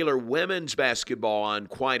 Baylor women's basketball on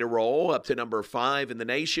quite a roll, up to #5 in the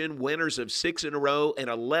nation, winners of 6 in a row and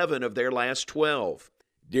 11 of their last 12.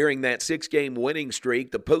 During that 6-game winning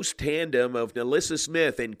streak, the post-tandem of Nalissa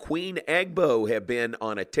Smith and Queen Egbo have been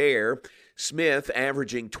on a tear. Smith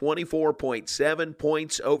averaging 24.7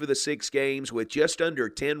 points over the 6 games with just under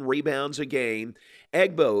 10 rebounds a game.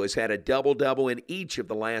 Egbo has had a double-double in each of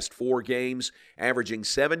the last 4 games, averaging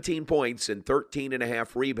 17 points and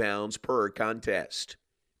 13.5 rebounds per contest.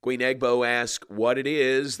 Queen Egbo asked what it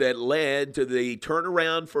is that led to the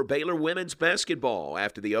turnaround for Baylor women's basketball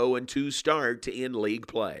after the 0-2 start in league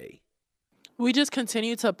play. We just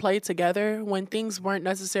continue to play together. When things weren't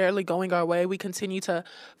necessarily going our way, we continue to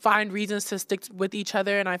find reasons to stick with each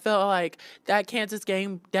other. And I feel like that Kansas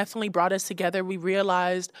game definitely brought us together. We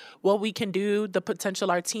realized what we can do, the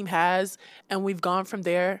potential our team has, and we've gone from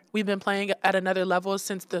there. We've been playing at another level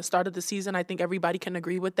since the start of the season. I think everybody can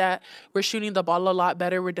agree with that. We're shooting the ball a lot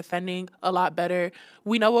better. We're defending a lot better.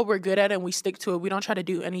 We know what we're good at, and we stick to it. We don't try to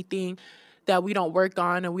do anything that we don't work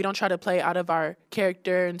on, and we don't try to play out of our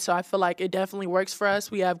character. And so I feel like it definitely works for us.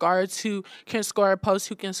 We have guards who can score, posts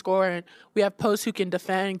who can score, and we have posts who can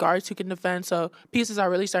defend, guards who can defend. So pieces are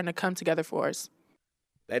really starting to come together for us.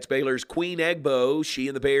 That's Baylor's Queen Egbo. She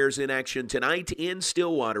and the Bears in action tonight in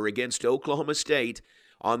Stillwater against Oklahoma State.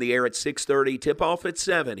 On the air at 6:30, tip-off at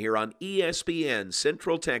 7 here on ESPN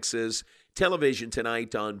Central Texas. Television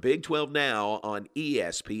tonight on Big 12 Now on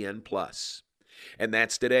ESPN+. And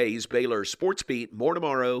that's today's Baylor Sports Beat. More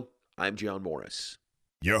tomorrow. I'm John Morris.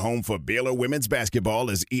 Your home for Baylor women's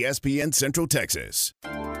basketball is ESPN Central Texas.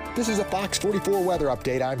 This is a Fox 44 weather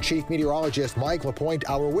update. I'm Chief Meteorologist Mike LaPointe.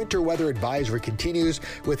 Our winter weather advisory continues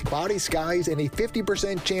with cloudy skies and a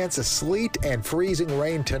 50% chance of sleet and freezing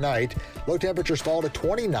rain tonight. Low temperatures fall to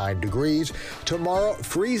 29 degrees. Tomorrow,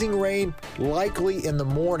 freezing rain likely in the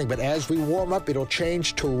morning, but as we warm up, it'll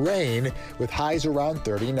change to rain with highs around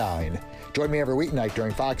 39. Join me every weeknight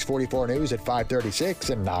during Fox 44 News at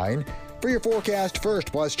 5:36 and 9. For your forecast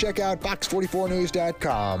first, plus check out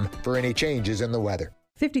fox44news.com for any changes in the weather.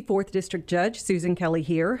 54th District Judge Susan Kelly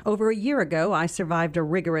here. Over a year ago, I survived a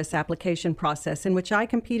rigorous application process in which I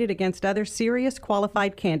competed against other serious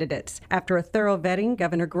qualified candidates. After a thorough vetting,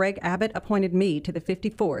 Governor Greg Abbott appointed me to the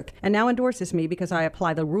 54th and now endorses me because I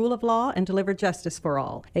apply the rule of law and deliver justice for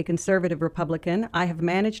all. A conservative Republican, I have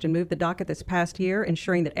managed and moved the docket this past year,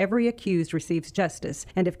 ensuring that every accused receives justice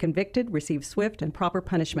and, if convicted, receives swift and proper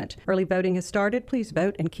punishment. Early voting has started. Please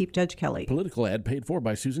vote and keep Judge Kelly. Political ad paid for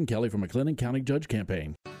by Susan Kelly from McLennan County Judge Campaign.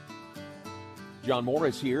 John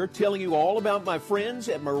Morris here, telling you all about my friends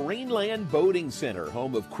at Marineland Boating Center,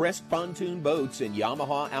 home of Crest Pontoon Boats and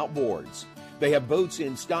Yamaha Outboards. They have boats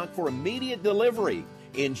in stock for immediate delivery.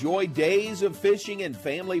 Enjoy days of fishing and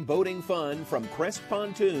family boating fun from Crest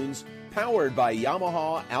Pontoons, powered by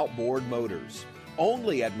Yamaha Outboard Motors.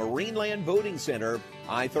 Only at Marineland Boating Center,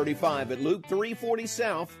 I-35 at Loop 340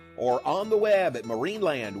 South, or on the web at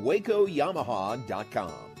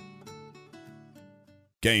marinelandwacoyamaha.com.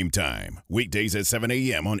 Game time, weekdays at 7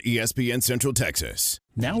 a.m. on ESPN Central Texas.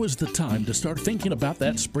 Now is the time to start thinking about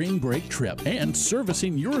that spring break trip and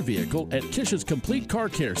servicing your vehicle at Kish's Complete Car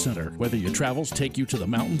Care Center. Whether your travels take you to the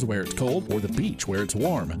mountains where it's cold or the beach where it's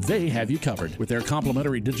warm, they have you covered. With their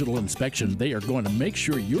complimentary digital inspection, they are going to make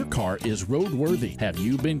sure your car is roadworthy. Have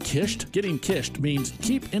you been kished? Getting kished means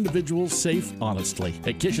keep individuals safe honestly.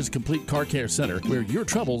 At Kish's Complete Car Care Center, where your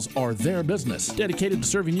troubles are their business. Dedicated to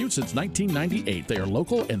serving you since 1998. They are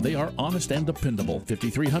local and they are honest and dependable.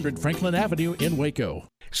 5300 Franklin Avenue in Waco.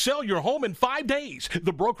 Sell your home in 5 days.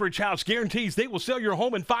 The Brokerage House guarantees they will sell your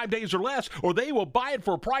home in 5 days or less, or they will buy it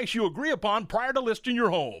for a price you agree upon prior to listing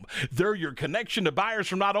your home. They're your connection to buyers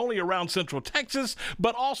from not only around Central Texas,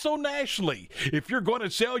 but also nationally. If you're going to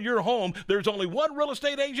sell your home, there's only one real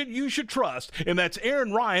estate agent you should trust, and that's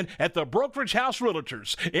Aaron Ryan at the Brokerage House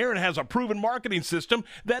Realtors. Aaron has a proven marketing system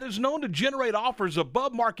that is known to generate offers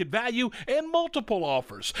above market value and multiple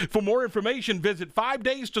offers. For more information, visit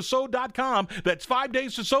 5daystosow.com. That's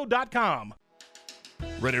 5daystosow.com.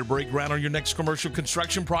 Ready to break ground on your next commercial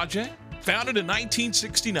construction project? Founded in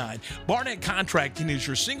 1969, Barnett Contracting is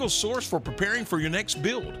your single source for preparing for your next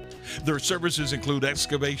build. Their services include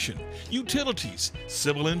excavation, utilities,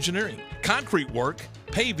 civil engineering, concrete work,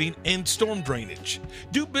 paving, and storm drainage.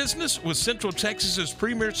 Do business with Central Texas's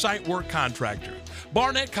premier site work contractor,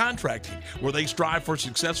 Barnett Contracting, where they strive for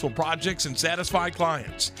successful projects and satisfied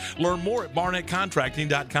clients. Learn more at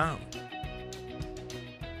barnettcontracting.com.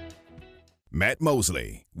 Matt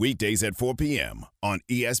Mosley, weekdays at 4 p.m. on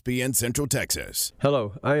ESPN Central Texas.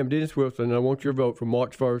 Hello, I am Dennis Wilson, and I want your vote for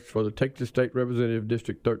March 1st for the Texas State Representative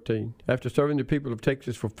District 13. After serving the people of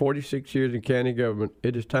Texas for 46 years in county government,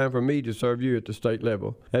 it is time for me to serve you at the state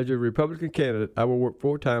level. As a Republican candidate, I will work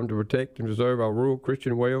full-time to protect and preserve our rural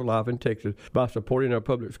Christian way of life in Texas by supporting our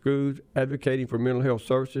public schools, advocating for mental health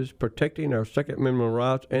services, protecting our Second Amendment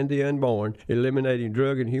rights and the unborn, eliminating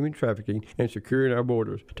drug and human trafficking, and securing our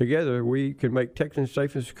borders. Together, we can make Texans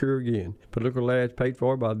safe and secure again. Political ads paid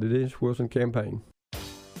for by the Dennis Wilson campaign.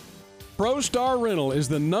 ProStar Rental is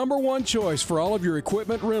the #1 choice for all of your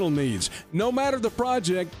equipment rental needs. No matter the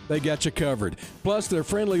project, they got you covered. Plus, their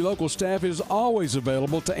friendly local staff is always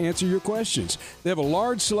available to answer your questions. They have a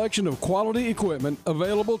large selection of quality equipment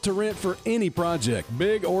available to rent for any project,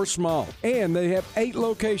 big or small. And they have 8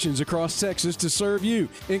 locations across Texas to serve you,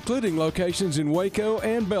 including locations in Waco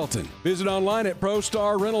and Belton. Visit online at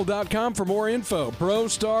ProStarRental.com for more info.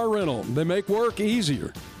 ProStar Rental. They make work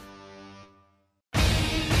easier.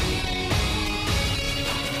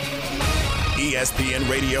 ESPN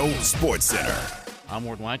Radio Sports Center. I'm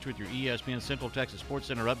Ward Weitz with your ESPN Central Texas Sports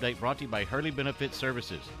Center update brought to you by Hurley Benefit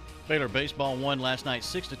Services. Baylor baseball won last night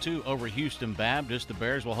 6-2 over Houston Baptist. The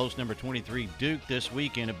Bears will host number 23 Duke this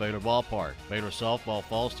weekend at Baylor Ballpark. Baylor softball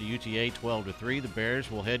falls to UTA 12-3. The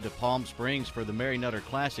Bears will head to Palm Springs for the Mary Nutter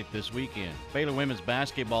Classic this weekend. Baylor women's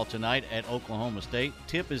basketball tonight at Oklahoma State.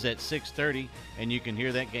 Tip is at 6:30, and you can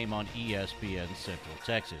hear that game on ESPN Central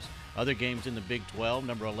Texas. Other games in the Big 12,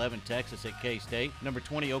 number 11 Texas at K-State, number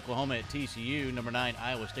 20 Oklahoma at TCU, number 9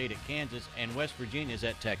 Iowa State at Kansas, and West Virginia's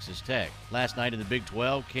at Texas Tech. Last night in the Big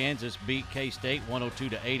 12, Kansas beat K-State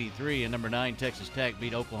 102-83, and number 9 Texas Tech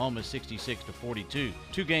beat Oklahoma 66-42.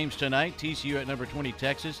 Two games tonight, TCU at number 20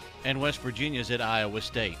 Texas, and West Virginia's at Iowa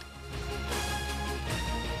State.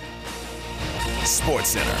 Sports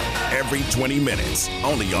Center, every 20 minutes,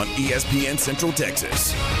 only on ESPN Central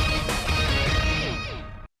Texas.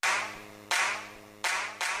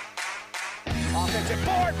 Offensive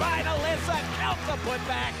board by Alyssa, counts the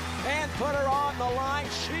putback, and put her on the line.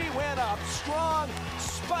 She went up strong,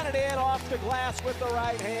 spun it in off the glass with the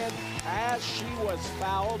right hand as she was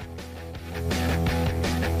fouled.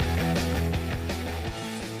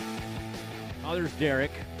 Oh, there's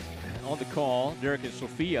Derek on the call. Derek and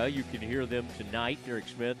Sophia, you can hear them tonight. Derek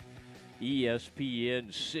Smith,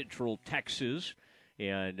 ESPN Central Texas,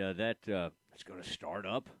 and it's going to start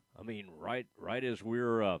up. I mean, right as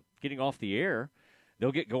we're getting off the air,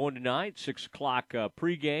 they'll get going tonight. 6 o'clock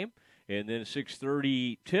pregame, and then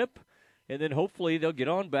 6:30 tip, and then hopefully they'll get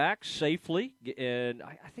on back safely. And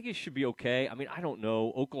I think it should be okay. I mean, I don't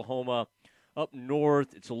know. Oklahoma up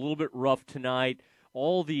north, it's a little bit rough tonight.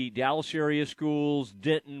 All the Dallas area schools,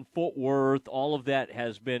 Denton, Fort Worth, all of that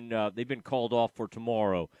has been they've been called off for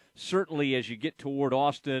tomorrow. Certainly, as you get toward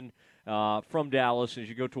Austin from Dallas, as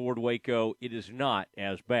you go toward Waco, it is not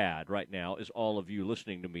as bad right now as all of you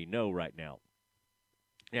listening to me know right now.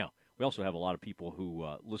 Now, we also have a lot of people who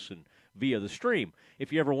listen via the stream.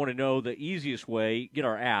 If you ever want to know the easiest way, get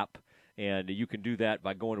our app, and you can do that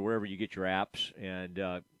by going to wherever you get your apps and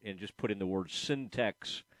just put in the word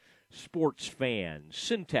Syntex Sports Fan,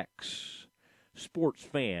 Syntex Sports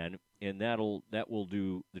Fan, and that will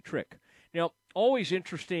do the trick. Now, always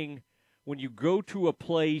interesting when you go to a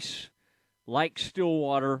place like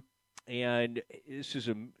Stillwater, and this is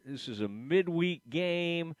a midweek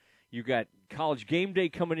game. You got College Game Day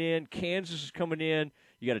coming in, Kansas is coming in.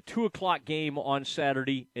 You got a 2 o'clock game on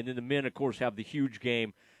Saturday, and then the men, of course, have the huge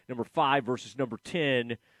game, number 5 versus number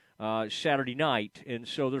 10, Saturday night. And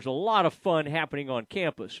so there's a lot of fun happening on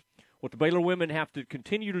campus. What the Baylor women have to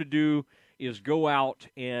continue to do is go out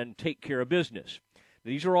and take care of business.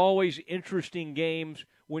 These are always interesting games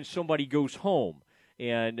when somebody goes home,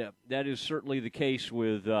 and that is certainly the case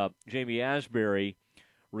with Jamie Asbury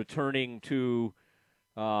returning to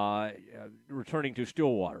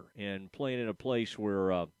Stillwater and playing in a place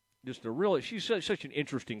where she's such an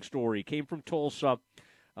interesting story. Came from Tulsa,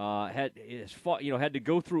 had to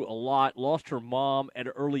go through a lot. Lost her mom at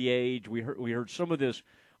an early age. We heard some of this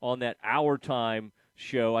on that Our Time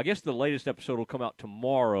show. I guess the latest episode will come out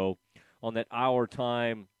tomorrow on that Our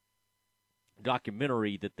Time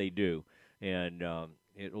documentary that they do, and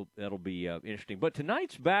that'll be interesting. But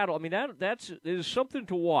tonight's battle, I mean, that is something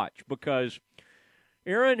to watch because,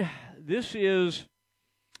 Aaron, these are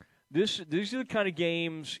the kind of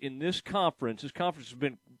games in this conference. This conference has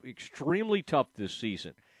been extremely tough this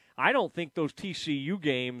season. I don't think those TCU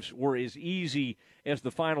games were as easy as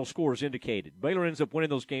the final scores indicated. Baylor ends up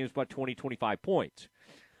winning those games by 20, 25 points.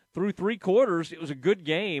 Through 3 quarters, it was a good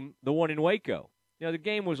game, the one in Waco. Now, the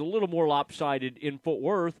game was a little more lopsided in Fort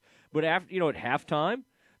Worth, but at halftime,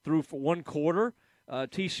 through for 1 quarter,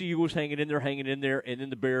 TCU was hanging in there, and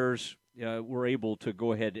then the Bears were able to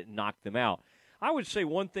go ahead and knock them out. I would say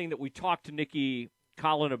one thing that we talked to Nikki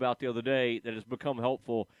Collin about the other day that has become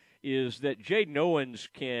helpful is that Jaden Owens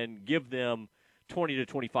can give them 20 to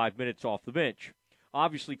 25 minutes off the bench.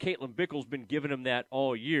 Obviously, Caitlin Bickle's been giving them that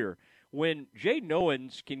all year. When Jaden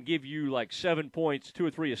Owens can give you like 7 points, 2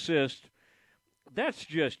 or 3 assists, that's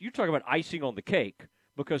just, you talk about icing on the cake,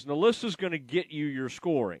 because Nalissa's going to get you your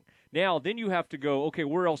scoring. Now, then you have to go, okay,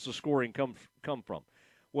 where else does scoring come from?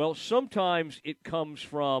 Well, sometimes it comes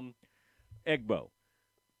from Egbo.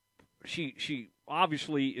 She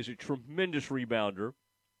obviously is a tremendous rebounder,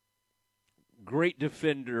 great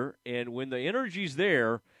defender, and when the energy's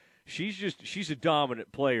there, she's a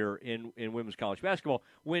dominant player in women's college basketball.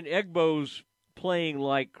 When Egbo's playing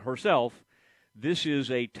like herself, this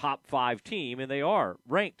is a top 5 team, and they are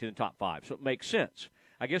ranked in the top 5, so it makes sense.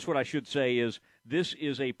 I guess what I should say is this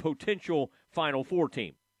is a potential Final Four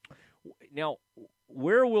team. Now,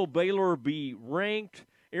 where will Baylor be ranked?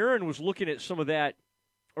 Aaron was looking at some of that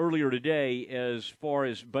earlier today as far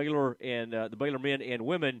as Baylor and the Baylor men and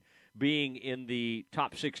women being in the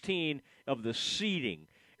top 16 of the seeding.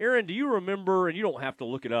 Aaron, do you remember, and you don't have to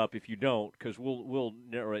look it up if you don't because we'll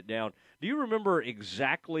narrow it down, do you remember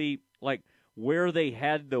exactly like where they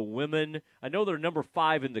had the women? I know they're number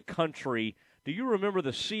 5 in the country. Do you remember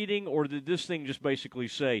the seeding, or did this thing just basically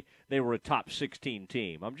say they were a top 16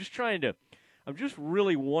 team? I'm just trying to I'm just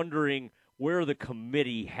really wondering where the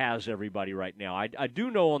committee has everybody right now. I do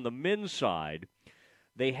know on the men's side,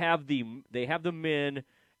 they have the men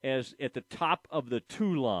as at the top of the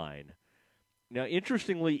 2 line. Now,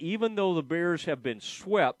 interestingly, even though the Bears have been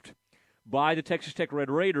swept by the Texas Tech Red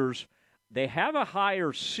Raiders, they have a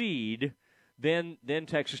higher seed than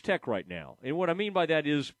Texas Tech right now. And what I mean by that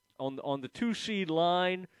is on the 2 seed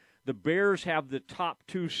line, the Bears have the top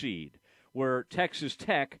 2 seed, where Texas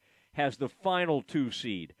Tech has the final 2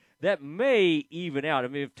 seed. That may even out. I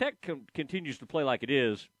mean, if Tech continues to play like it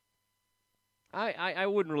is, I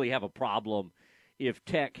wouldn't really have a problem if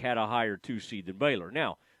Tech had a higher 2 seed than Baylor.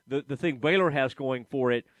 Now, the thing Baylor has going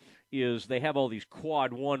for it is they have all these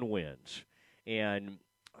quad 1 wins. And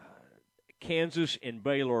Kansas and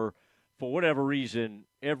Baylor, for whatever reason,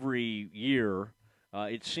 every year,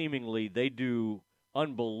 it seemingly they do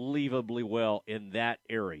unbelievably well in that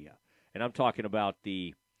area. And I'm talking about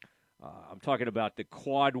the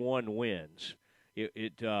quad 1 wins.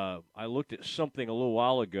 I looked at something a little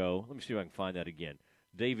while ago. Let me see if I can find that again.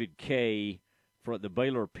 David K. for the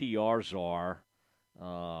Baylor PR czar.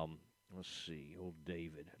 Let's see, old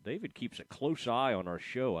David. David keeps a close eye on our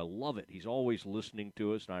show. I love it. He's always listening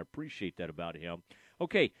to us, and I appreciate that about him.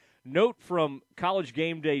 Okay, note from College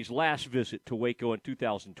Game Day's last visit to Waco in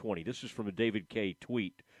 2020. This is from a David K.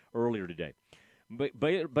 tweet earlier today.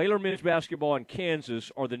 Baylor men's basketball and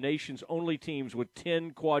Kansas are the nation's only teams with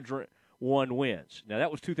 10 Quadrant 1 wins. Now,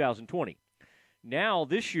 that was 2020. Now,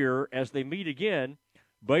 this year, as they meet again,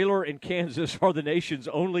 Baylor and Kansas are the nation's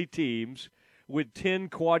only teams with 10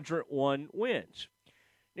 Quadrant 1 wins.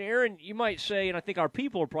 Now, Aaron, you might say, and I think our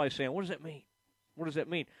people are probably saying, what does that mean? What does that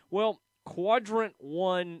mean? Well, Quadrant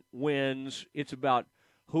 1 wins, it's about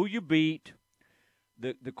who you beat,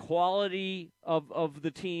 the quality of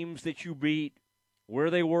the teams that you beat, where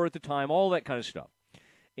they were at the time, all that kind of stuff.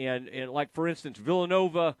 And like, for instance,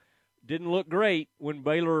 Villanova didn't look great when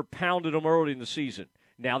Baylor pounded them early in the season.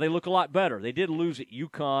 Now they look a lot better. They did lose at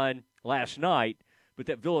UConn last night, but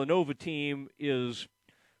that Villanova team is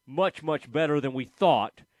much, much better than we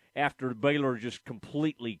thought after Baylor just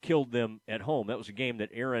completely killed them at home. That was a game that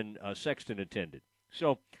Aaron Sexton attended.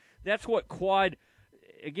 So that's what quad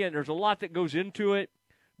 – again, there's a lot that goes into it,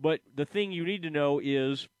 but the thing you need to know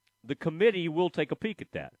is the committee will take a peek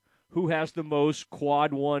at that. Who has the most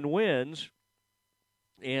quad 1 wins?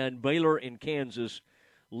 And Baylor and Kansas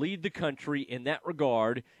lead the country in that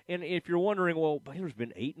regard. And if you're wondering, well, Baylor's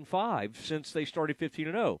been 8-5 since they started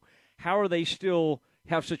 15-0. How are they still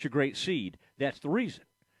have such a great seed? That's the reason.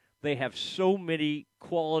 They have so many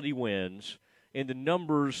quality wins, and the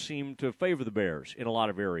numbers seem to favor the Bears in a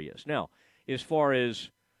lot of areas. Now, as far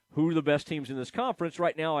as who are the best teams in this conference,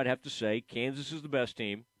 right now I'd have to say Kansas is the best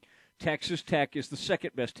team, Texas Tech is the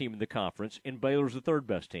second best team in the conference, and Baylor's the third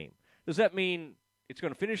best team. Does that mean it's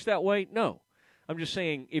going to finish that way? No. I'm just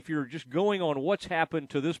saying if you're just going on what's happened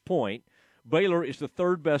to this point, Baylor is the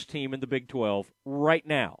third best team in the Big 12 right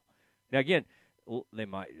now. Now, again, they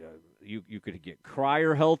might you could get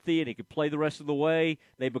Cryer healthy and he could play the rest of the way.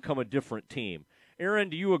 They become a different team. Aaron,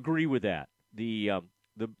 do you agree with that? The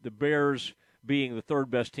Bears being the third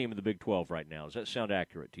best team in the Big 12 right now. Does that sound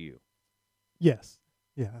accurate to you? Yes.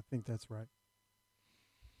 Yeah, I think that's right.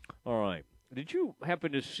 All right. Did you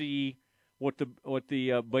happen to see what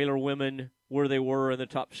the Baylor women, where they were in the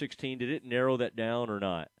top 16? Did it narrow that down or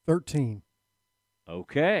not? 13.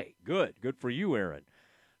 Okay, good. Good for you, Aaron.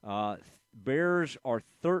 Bears are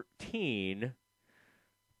 13.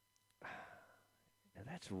 Now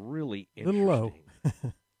that's really interesting. A little low.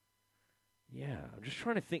 Yeah, I'm just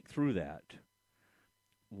trying to think through that.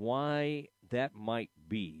 Why that might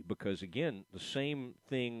be, because again, the same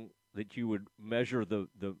thing that you would measure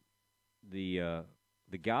the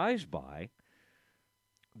guys by,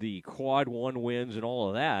 the quad 1 wins and all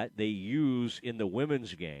of that, they use in the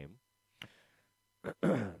women's game.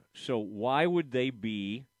 So why would they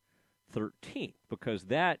be 13th? Because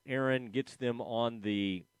that, Aaron, gets them on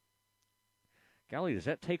the – golly, does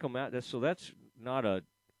that take them out? That's not a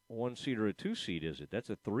 1 seed or a 2 seed, is it? That's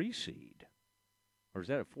a 3 seed. Or is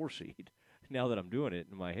that a 4 seed? Now that I'm doing it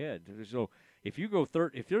in my head. So if you go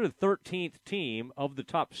if you're the 13th team of the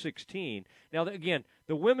top 16, now again,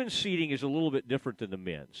 the women's seeding is a little bit different than the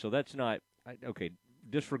men's. So that's not okay.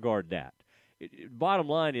 Disregard that. Bottom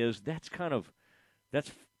line is that's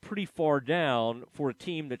pretty far down for a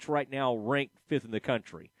team that's right now ranked 5th in the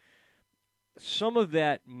country. Some of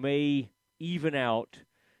that may even out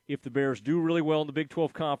if the Bears do really well in the Big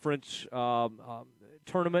 12 Conference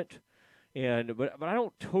tournament. But I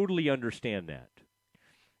don't totally understand that.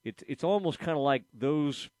 It's almost kind of like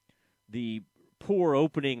the poor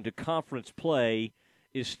opening to conference play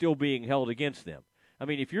is still being held against them. I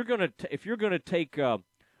mean, if you're going to take a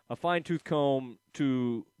fine-tooth comb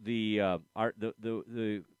to our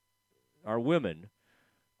women,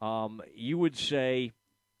 you would say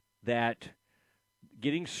that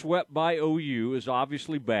getting swept by OU is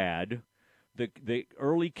obviously bad. The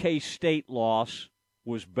early K-State loss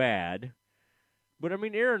was bad. But, I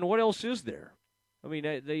mean, Aaron, what else is there? I mean,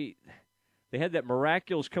 they had that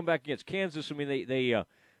miraculous comeback against Kansas. I mean,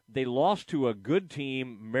 they lost to a good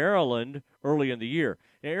team, Maryland, early in the year.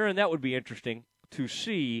 Now, Aaron, that would be interesting to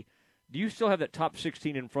see. Do you still have that top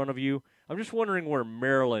 16 in front of you? I'm just wondering where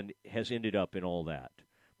Maryland has ended up in all that,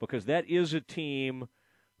 because that is a team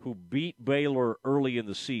who beat Baylor early in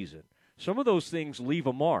the season. Some of those things leave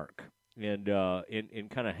a mark and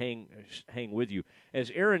kind of hang with you.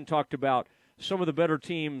 As Aaron talked about, some of the better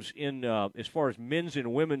teams in as far as men's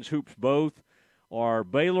and women's hoops both are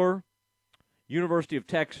Baylor, University of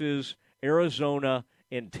Texas, Arizona,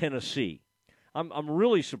 and Tennessee. I'm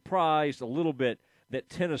really surprised a little bit that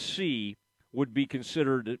Tennessee would be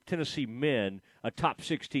considered, Tennessee men, a top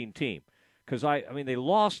 16 team. Because, I mean, they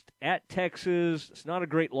lost at Texas. It's not a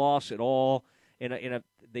great loss at all. And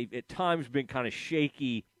they've at times been kind of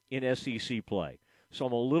shaky in SEC play. So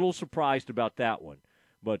I'm a little surprised about that one.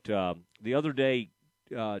 But the other day,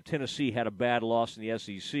 Tennessee had a bad loss in the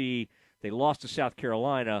SEC. They lost to South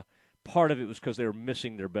Carolina. Part of it was because they were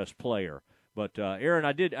missing their best player. But, Aaron,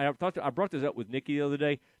 I brought this up with Nikki the other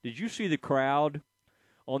day. Did you see the crowd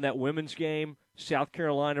on that women's game, South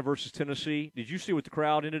Carolina versus Tennessee? Did you see what the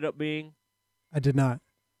crowd ended up being? I did not.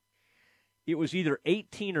 It was either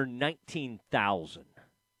 18 or 19,000.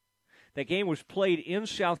 That game was played in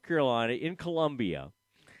South Carolina, in Columbia,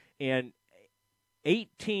 and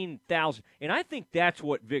 18,000. And I think that's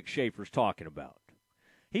what Vic Schaefer's talking about.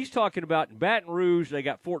 He's talking about in Baton Rouge, they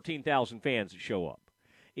got 14,000 fans that show up.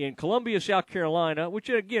 In Columbia, South Carolina, which,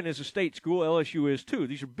 again, is a state school, LSU is too.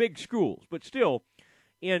 These are big schools. But still,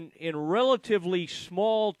 in relatively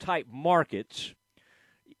small-type markets,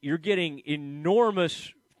 you're getting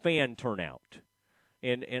enormous fan turnout.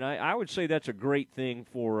 And I would say that's a great thing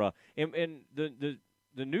for and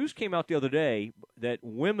the news came out the other day that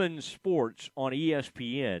women's sports on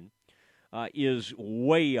ESPN is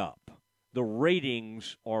way up. The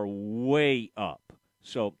ratings are way up.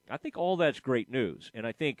 So I think all that's great news. And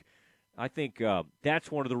I think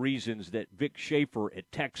that's one of the reasons that Vic Schaefer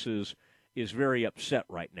at Texas is very upset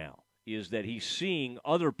right now, is that he's seeing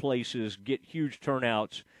other places get huge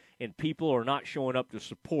turnouts and people are not showing up to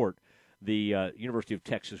support the University of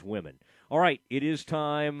Texas women. All right, it is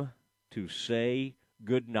time to say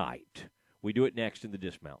goodnight. We do it next in the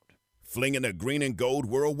Dismount. Flinging the green and gold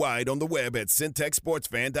worldwide on the web at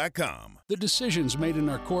syntechsportsfan.com. The decisions made in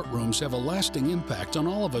our courtrooms have a lasting impact on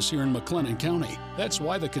all of us here in McLennan County. That's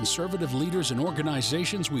why the conservative leaders and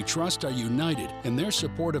organizations we trust are united in their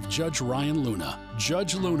support of Judge Ryan Luna.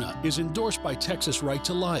 Judge Luna is endorsed by Texas Right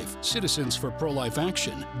to Life, Citizens for Pro-Life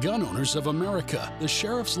Action, Gun Owners of America, the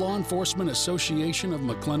Sheriff's Law Enforcement Association of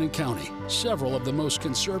McLennan County, several of the most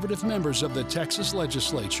conservative members of the Texas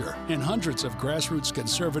legislature, and hundreds of grassroots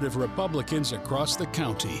conservative Republicans across the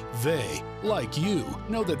county. They, like you,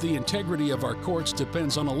 know that the integrity of our courts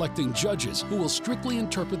depends on electing judges who will strictly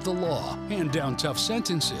interpret the law, hand down tough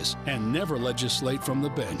sentences, and never legislate from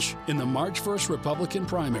the bench. In the March 1st Republican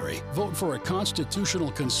primary, vote for a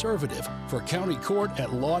constitutional conservative for county court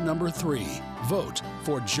at law number 3. Vote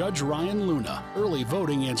for Judge Ryan Luna. Early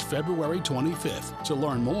voting ends February 25th. To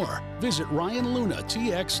learn more, visit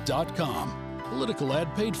RyanLunaTX.com. Political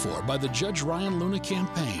ad paid for by the Judge Ryan Luna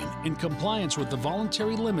campaign in compliance with the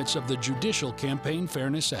voluntary limits of the Judicial Campaign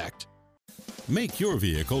Fairness Act. Make your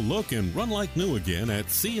vehicle look and run like new again at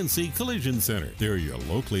CNC Collision Center. They're your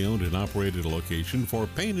locally owned and operated location for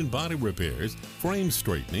paint and body repairs, frame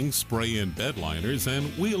straightening, spray and bed liners, and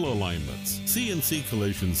wheel alignments. CNC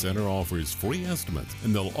Collision Center offers free estimates,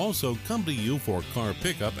 and they'll also come to you for car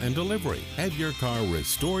pickup and delivery. Have your car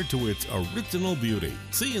restored to its original beauty.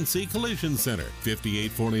 CNC Collision Center,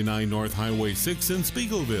 5849 North Highway 6 in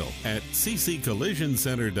Spiegelville, at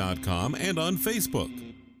cccollisioncenter.com and on Facebook.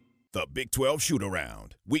 The Big 12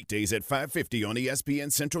 Shoot-Around, weekdays at 5:50 on ESPN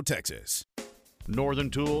Central Texas. Northern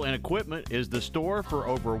Tool and Equipment is the store for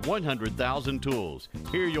over 100,000 tools.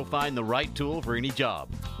 Here you'll find the right tool for any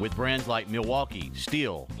job, with brands like Milwaukee,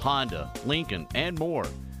 Steel, Honda, Lincoln, and more.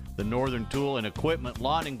 The Northern Tool and Equipment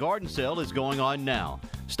Lawn and Garden Sale is going on now.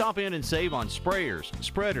 Stop in and save on sprayers,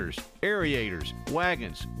 spreaders, aerators,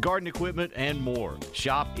 wagons, garden equipment, and more.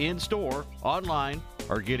 Shop in-store, online,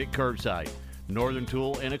 or get it curbside. Northern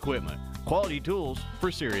Tool and Equipment. Quality tools for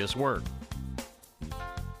serious work.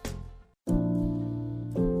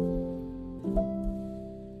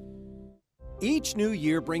 Each new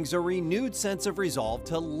year brings a renewed sense of resolve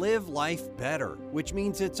to live life better, which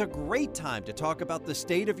means it's a great time to talk about the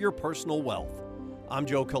state of your personal wealth. I'm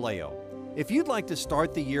Joe Caleo. If you'd like to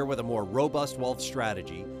start the year with a more robust wealth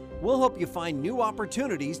strategy, we'll help you find new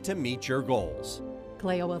opportunities to meet your goals.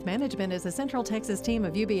 Caleo Wealth Management is a Central Texas team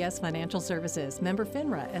of UBS Financial Services, member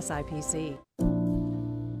FINRA SIPC.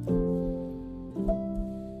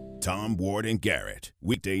 Tom, Ward, and Garrett,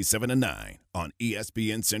 weekdays 7 to 9 on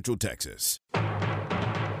ESPN Central Texas.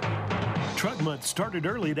 Truck Month started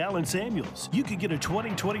early at Allen Samuels. You could get a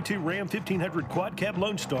 2022 Ram 1500 Quad Cab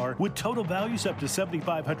Lone Star with total values up to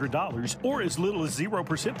 $7,500 or as little as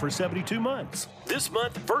 0% for 72 months. This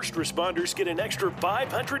month, first responders get an extra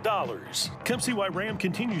 $500. Come see why Ram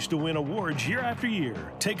continues to win awards year after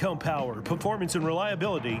year. Take home power, performance, and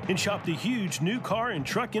reliability, and shop the huge new car and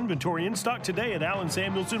truck inventory in stock today at Allen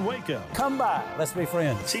Samuels in Waco. Come by. Let's be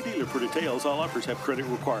friends. See dealer for details. All offers have credit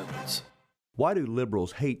requirements. Why do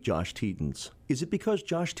liberals hate Josh Teetons? Is it because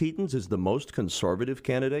Josh Teetons is the most conservative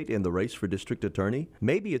candidate in the race for district attorney?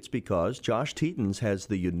 Maybe it's because Josh Teetons has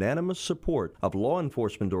the unanimous support of law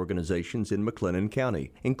enforcement organizations in McLennan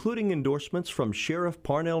County, including endorsements from Sheriff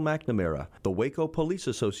Parnell McNamara, the Waco Police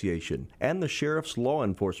Association, and the Sheriff's Law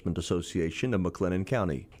Enforcement Association of McLennan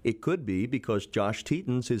County. It could be because Josh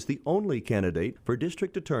Teetons is the only candidate for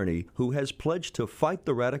district attorney who has pledged to fight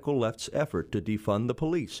the radical left's effort to defund the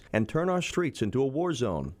police and turn our streets into a war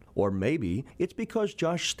zone. Or maybe it's because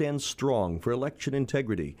Josh stands strong for election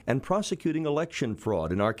integrity and prosecuting election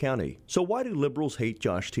fraud in our county. So why do liberals hate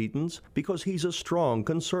Josh Teetons? Because he's a strong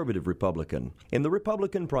conservative Republican. In the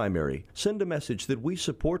Republican primary, send a message that we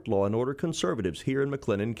support law and order conservatives here in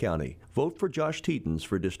McLennan County. Vote for Josh Teetons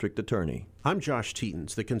for district attorney. I'm Josh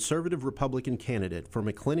Teetons, the conservative Republican candidate for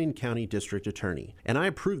McLennan County District Attorney, and I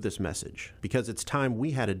approve this message because it's time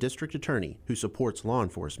we had a district attorney who supports law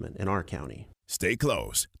enforcement in our county. Stay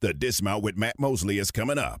close. The Dismount with Matt Mosley is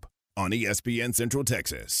coming up on ESPN Central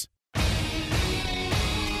Texas.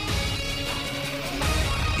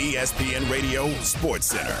 ESPN Radio Sports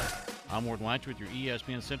Center. I'm Ward Weitz with your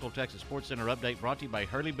ESPN Central Texas Sports Center update brought to you by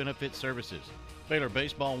Hurley Benefit Services. Baylor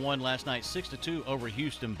baseball won last night 6-2 over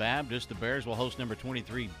Houston Baptist. The Bears will host number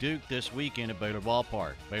 23 Duke this weekend at Baylor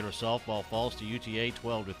Ballpark. Baylor softball falls to UTA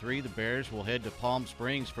 12-3. The Bears will head to Palm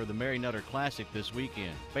Springs for the Mary Nutter Classic this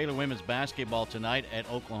weekend. Baylor women's basketball tonight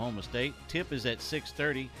at Oklahoma State. Tip is at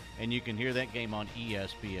 6:30, and you can hear that game on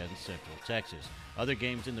ESPN Central Texas. Other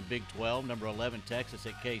games in the Big 12, number 11 Texas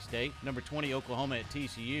at K-State, number 20 Oklahoma at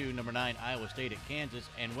TCU, number 9 Iowa State at Kansas,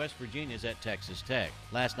 and West Virginia's at Texas Tech.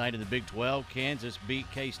 Last night in the Big 12, Kansas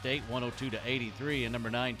beat K-State 102-83, and number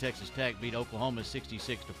 9 Texas Tech beat Oklahoma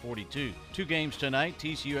 66-42. Two games tonight,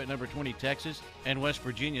 TCU at number 20 Texas, and West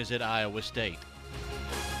Virginia's at Iowa State.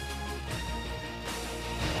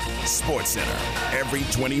 Sports Center, every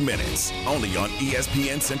 20 minutes, only on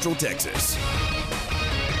ESPN Central Texas.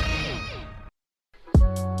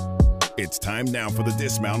 It's time now for the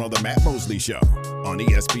Dismount on the Matt Mosley Show on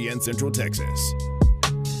ESPN Central Texas.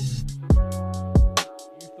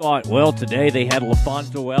 You thought, well, today they had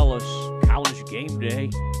LaFonso Ellis, college game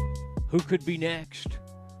day. Who could be next?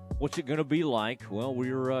 What's it going to be like? Well,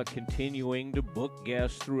 we're continuing to book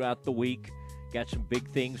guests throughout the week. Got some big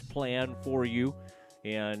things planned for you.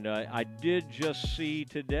 And I did just see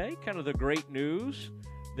today kind of the great news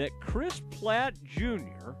that Chris Platt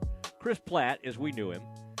Jr., Chris Platt as we knew him,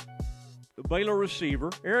 the Baylor receiver.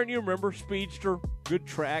 Aaron, you remember, speedster, good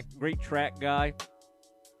track, great track guy.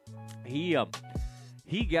 He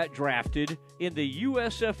got drafted in the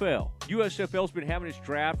USFL. USFL's been having its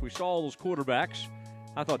draft. We saw all those quarterbacks.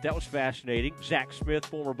 I thought that was fascinating. Zach Smith,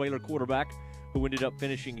 former Baylor quarterback, who ended up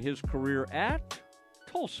finishing his career at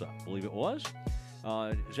Tulsa, I believe it was.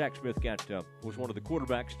 Zach Smith was one of the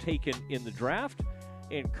quarterbacks taken in the draft.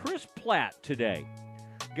 And Chris Platt today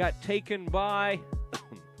got taken by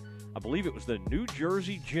I believe it was the New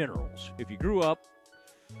Jersey Generals. If you grew up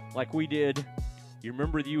like we did, you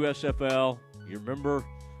remember the USFL, you remember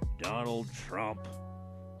Donald Trump,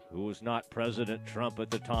 who was not President Trump at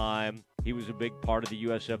the time. He was a big part of the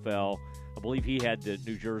USFL. I believe he had the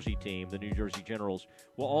New Jersey team, the New Jersey Generals.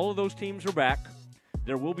 Well, all of those teams are back.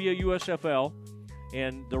 There will be a USFL,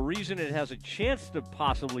 and the reason it has a chance to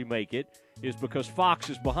possibly make it is because Fox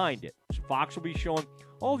is behind it. So Fox will be showing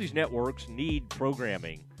all these networks need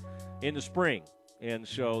programming in the spring. And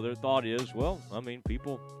so their thought is, well, I mean,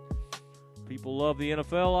 people love the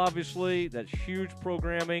NFL, obviously. That's huge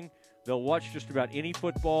programming. They'll watch just about any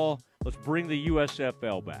football. Let's bring the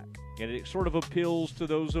USFL back. And it sort of appeals to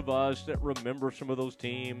those of us that remember some of those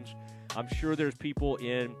teams. I'm sure there's people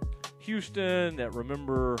in Houston that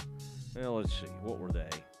remember, well, let's see, what were they?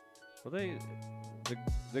 Were they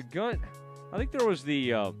The gun. I think there was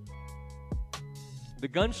the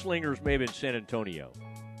Gunslingers may have been San Antonio.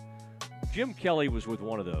 Jim Kelly was with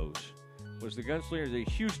one of those. Was the Gunslingers?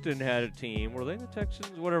 Houston had a team. Were they the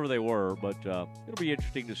Texans? Whatever they were. But it'll be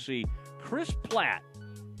interesting to see. Chris Platt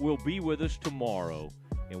will be with us tomorrow,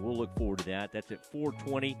 and we'll look forward to that. That's at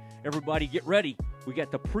 4:20. Everybody get ready. We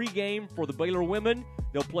got the pregame for the Baylor women.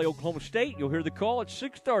 They'll play Oklahoma State. You'll hear the call at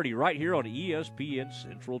 6:30 right here on ESPN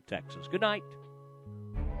Central Texas. Good night.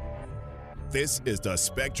 This is the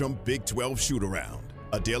Spectrum Big 12 Shoot-Around,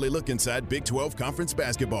 a daily look inside Big 12 Conference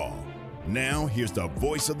basketball. Now, here's the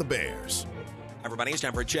voice of the Bears. Everybody, it's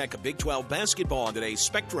time for a check of Big 12 basketball on today's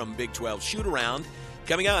Spectrum Big 12 Shoot-Around.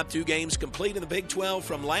 Coming up, 2 games complete in the Big 12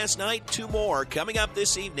 from last night, 2 more coming up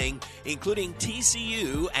this evening, including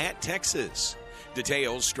TCU at Texas.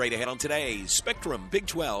 Details straight ahead on today's Spectrum Big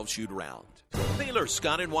 12 Shoot-Around. Baylor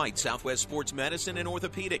Scott and White, Southwest Sports Medicine and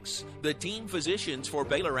Orthopedics, the team physicians for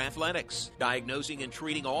Baylor Athletics, diagnosing and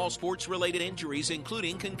treating all sports-related injuries,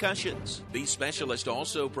 including concussions. These specialists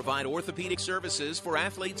also provide orthopedic services for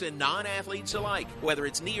athletes and non-athletes alike, whether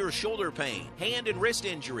it's knee or shoulder pain, hand and wrist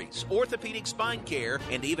injuries, orthopedic spine care,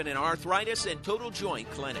 and even an arthritis and total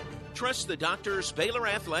joint clinic. Trust the doctors Baylor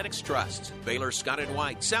Athletics trusts. Baylor Scott and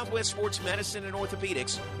White, Southwest Sports Medicine and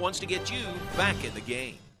Orthopedics wants to get you back in the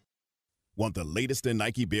game. Want the latest in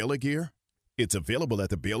Nike Baylor gear? It's available at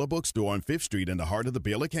the Baylor Bookstore on 5th Street in the heart of the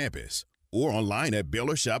Baylor campus or online at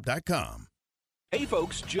BaylorShop.com. Hey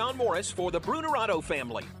folks, John Morris for the Bruner Auto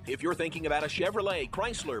family. If you're thinking about a Chevrolet,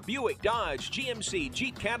 Chrysler, Buick, Dodge, GMC,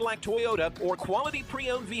 Jeep, Cadillac, Toyota, or quality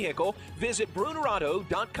pre-owned vehicle, visit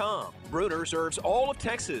BrunerAuto.com. Bruner serves all of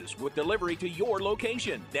Texas with delivery to your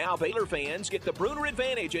location. Now Baylor fans get the Bruner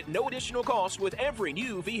Advantage at no additional cost with every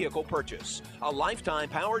new vehicle purchase. A lifetime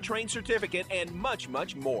powertrain certificate and much,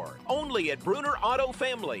 much more. Only at Bruner Auto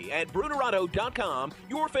Family at BrunerAuto.com,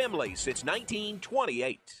 your family since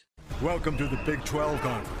 1928. Welcome to the Big 12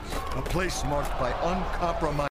 Conference, a place marked by uncompromising